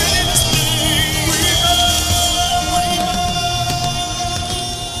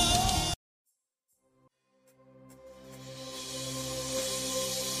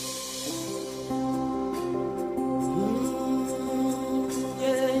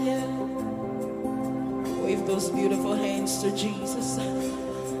 Yeah, yeah. Wave those beautiful hands to Jesus.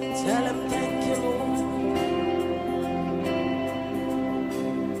 Tell him thank you, Lord.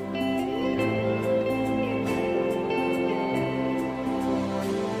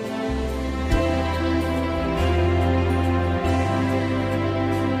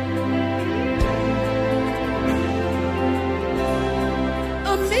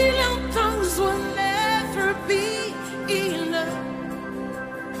 A million tongues will never be enough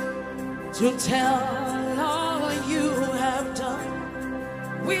to tell all you have done.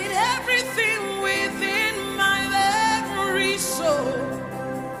 With everything within my very soul,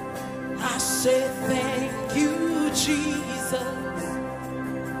 I say thank you, Jesus.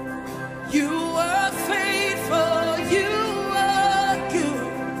 You are faithful, you are good.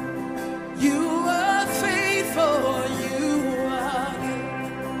 You are faithful, you are good.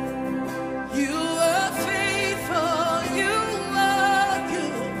 You are faithful, you are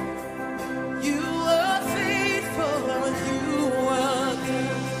good. You are faithful, you are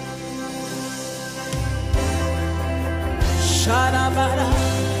good. Shadabada,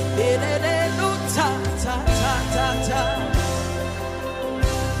 dededelu, ta ta ta ta ta.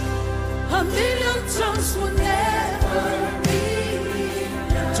 A million tongues will never be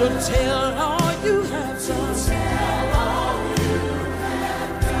enough to tell all you have done.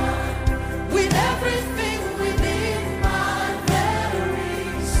 With everything within my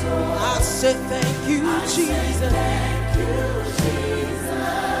very soul, I say thank you, Jesus.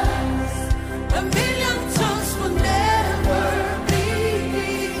 A million tongues will never be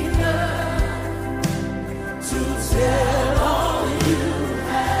enough to tell all you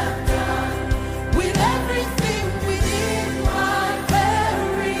have done. With everything within my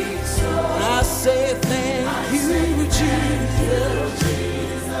very soul, I say thank you, Jesus.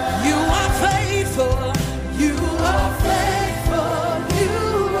 You are faithful, you are faithful, you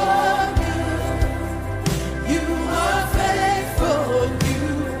are good. You are faithful,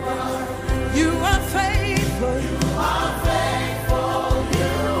 you are faithful, you are faithful,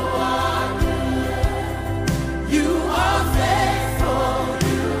 you are good. You are faithful,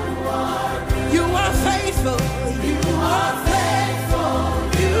 you are good. You are faithful, you are faithful,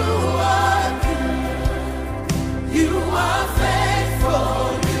 you are good. You are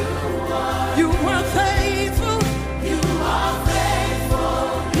faithful, you are. You are faithful, you are faithful,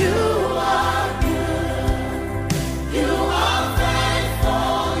 you are good. You are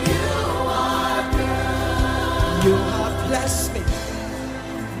faithful, you are good. You have blessed me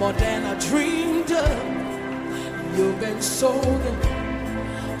more than I dreamed of. You've been so good,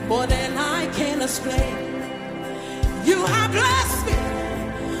 more than I can explain. You have blessed me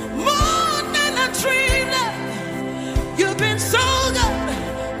more than I dreamed of. You've been so good,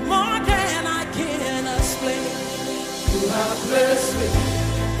 more than I can explain. You have blessed me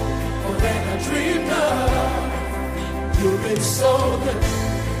more than I dreamed of. You've been so good,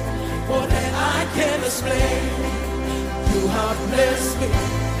 more than I can explain. You have blessed me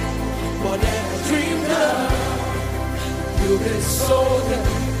more than I dreamed of. You've been so good,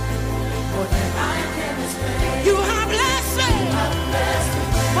 more than I can explain. You have blessed me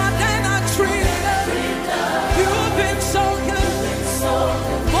more than I dreamed of. You've been so good,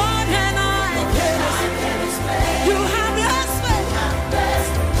 more than I can explain. You have blessed me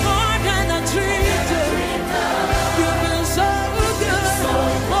more than I dreamed of. You've been so good,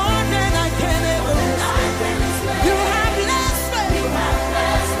 more than I can ever explain. You have blessed me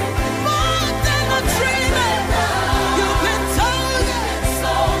more than I dreamed of. You've been so good,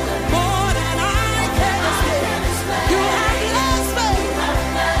 more than I can explain. You have blessed me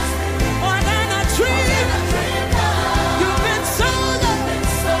more than I dreamed of. You've been so good,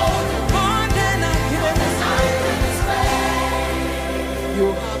 more than I can explain. You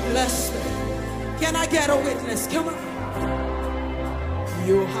have blessed me. Can I get a witness? Come on.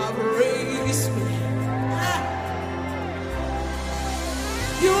 You have raised me.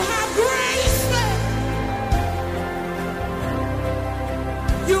 You have graced me.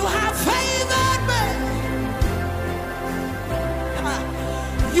 You have favored me.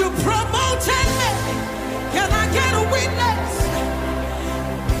 You promoted me. Can I get a witness?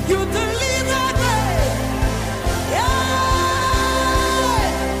 You delivered me. Yeah.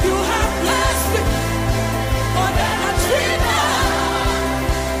 You have blessed me more than a dreamer.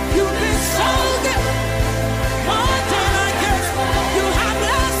 You've been so good, more than I guess. You have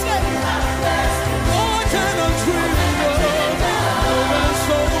blessed me more than a dreamer. You've been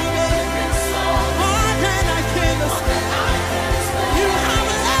so good, more than I can say. You have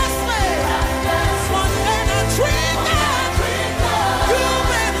blessed me more than a dreamer. You've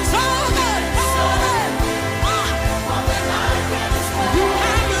been so good, you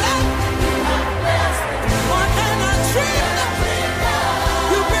have blessed more than a dreamer.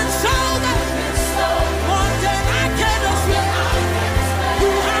 You've been so good, more than I can explain.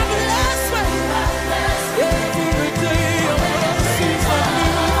 You have blessed me every day of mercies and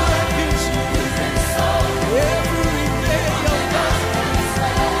new mercies. Every day of mercies,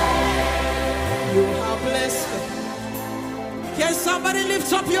 you have blessed me. Can somebody lift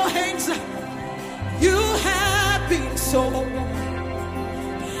up your hands? You have been so good.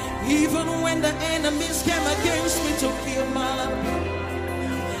 Even when the enemies came against me to kill my life,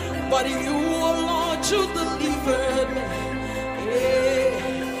 but you, oh Lord, you delivered me. Yeah.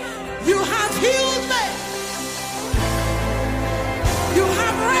 You have healed me. You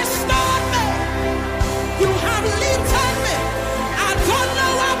have restored me. You have lifted me. I don't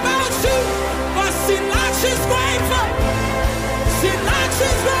know about you, but Sinach is grateful. Sinach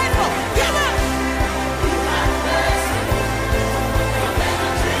is grateful. Give up.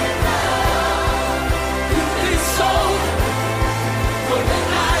 You've been so good than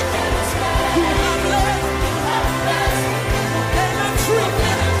I can explain. You have blessed and I'm true.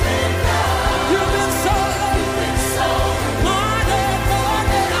 You've been so good, more than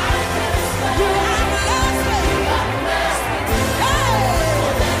I can explain. You have blessed me. Hey.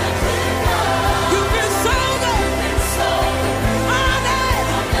 You've been so good, more than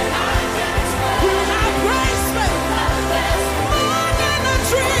you have graced me, more than a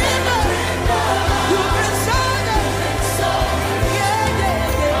dreamer. You've been so good, yeah,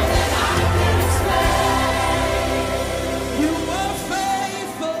 yeah, yeah. You were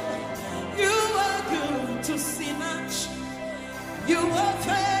faithful, you were good to Sinach. You were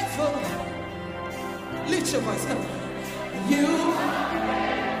faithful. Lift your voice, come on. You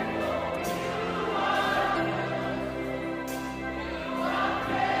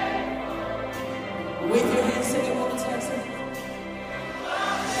with your hands, say it one more time, say it.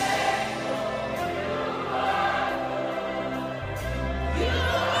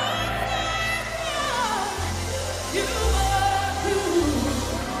 You are good.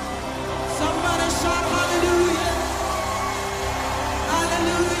 Somebody shout hallelujah.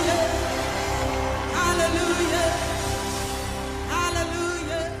 Hallelujah. Hallelujah.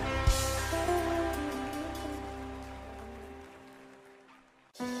 Hallelujah.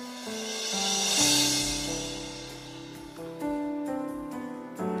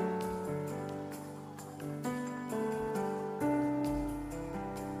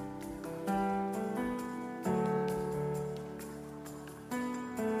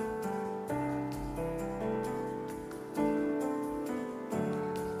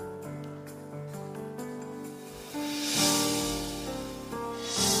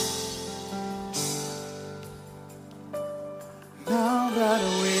 Now that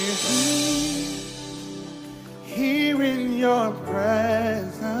we're here in your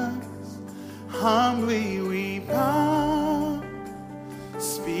presence, humbly we bow.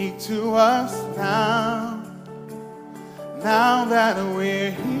 Speak to us now. Now that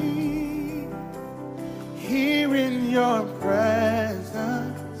we're here in your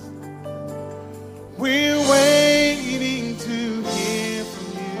presence, we're waiting to hear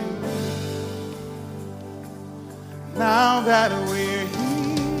from you. Now that we're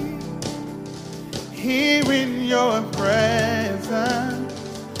here in your presence,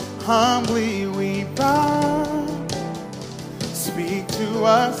 humbly we bow. Speak to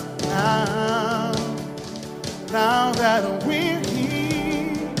us now. Now that we're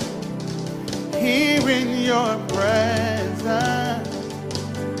here in your presence,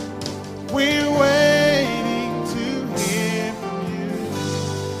 we're waiting to hear from you.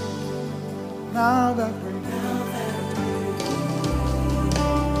 Now that we're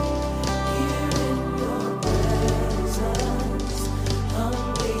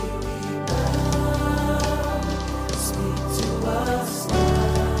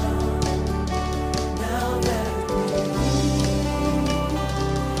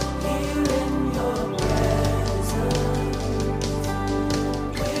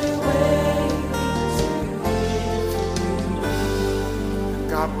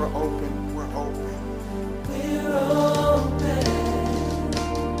God, we're open,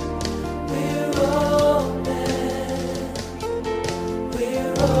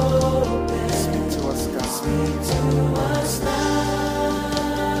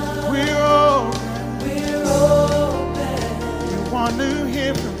 to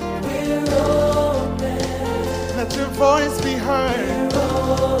hear from you. Let your voice be heard.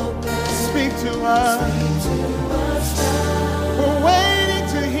 Speak to us. We're waiting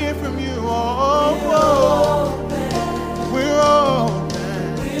to hear from you. Oh, we're open.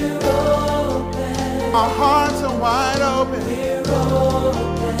 Our hearts are wide open.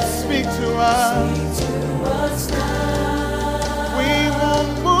 Speak to us. We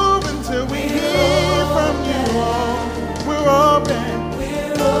won't move until we hear from you. Oh, we're open.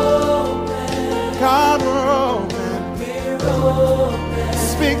 God, we're open.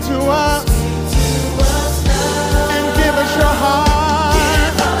 Speak to us and give us your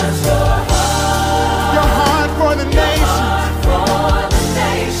heart. Your heart for the nation.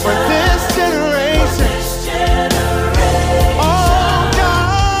 For this generation. Oh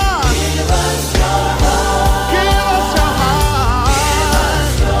God, give us your heart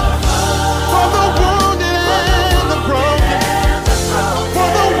for the wounded and the broken, for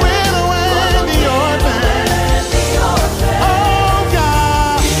the widow and the orphan. Oh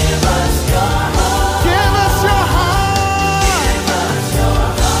God, give us your heart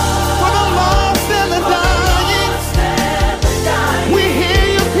for the lost and the dying. We hear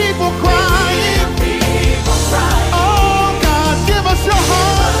your people crying. Oh God, give us your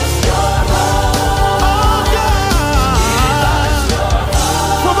heart. Oh God,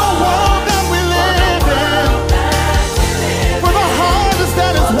 for the world that we live in, for the harvest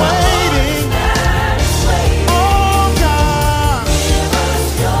that is waiting. Oh God,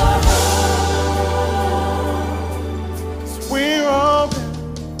 we're open.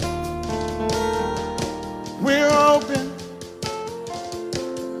 We're open.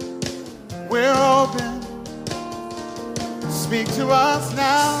 We're open. Speak to us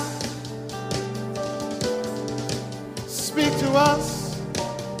now. Speak to us.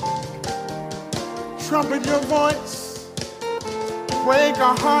 Trumpet your voice. Break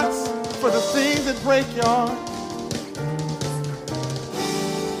our hearts for the things that break your heart.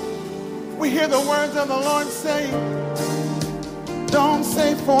 We hear the words of the Lord saying, don't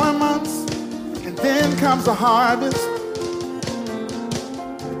say 4 months and then comes the harvest.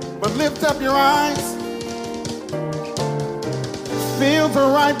 But lift up your eyes. Fields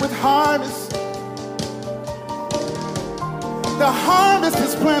are ripe with harvest. The harvest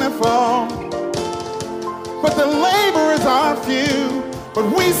is plentiful, but the laborers are few. But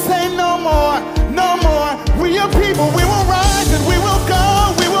we say no more, no more. We are people, we will rise.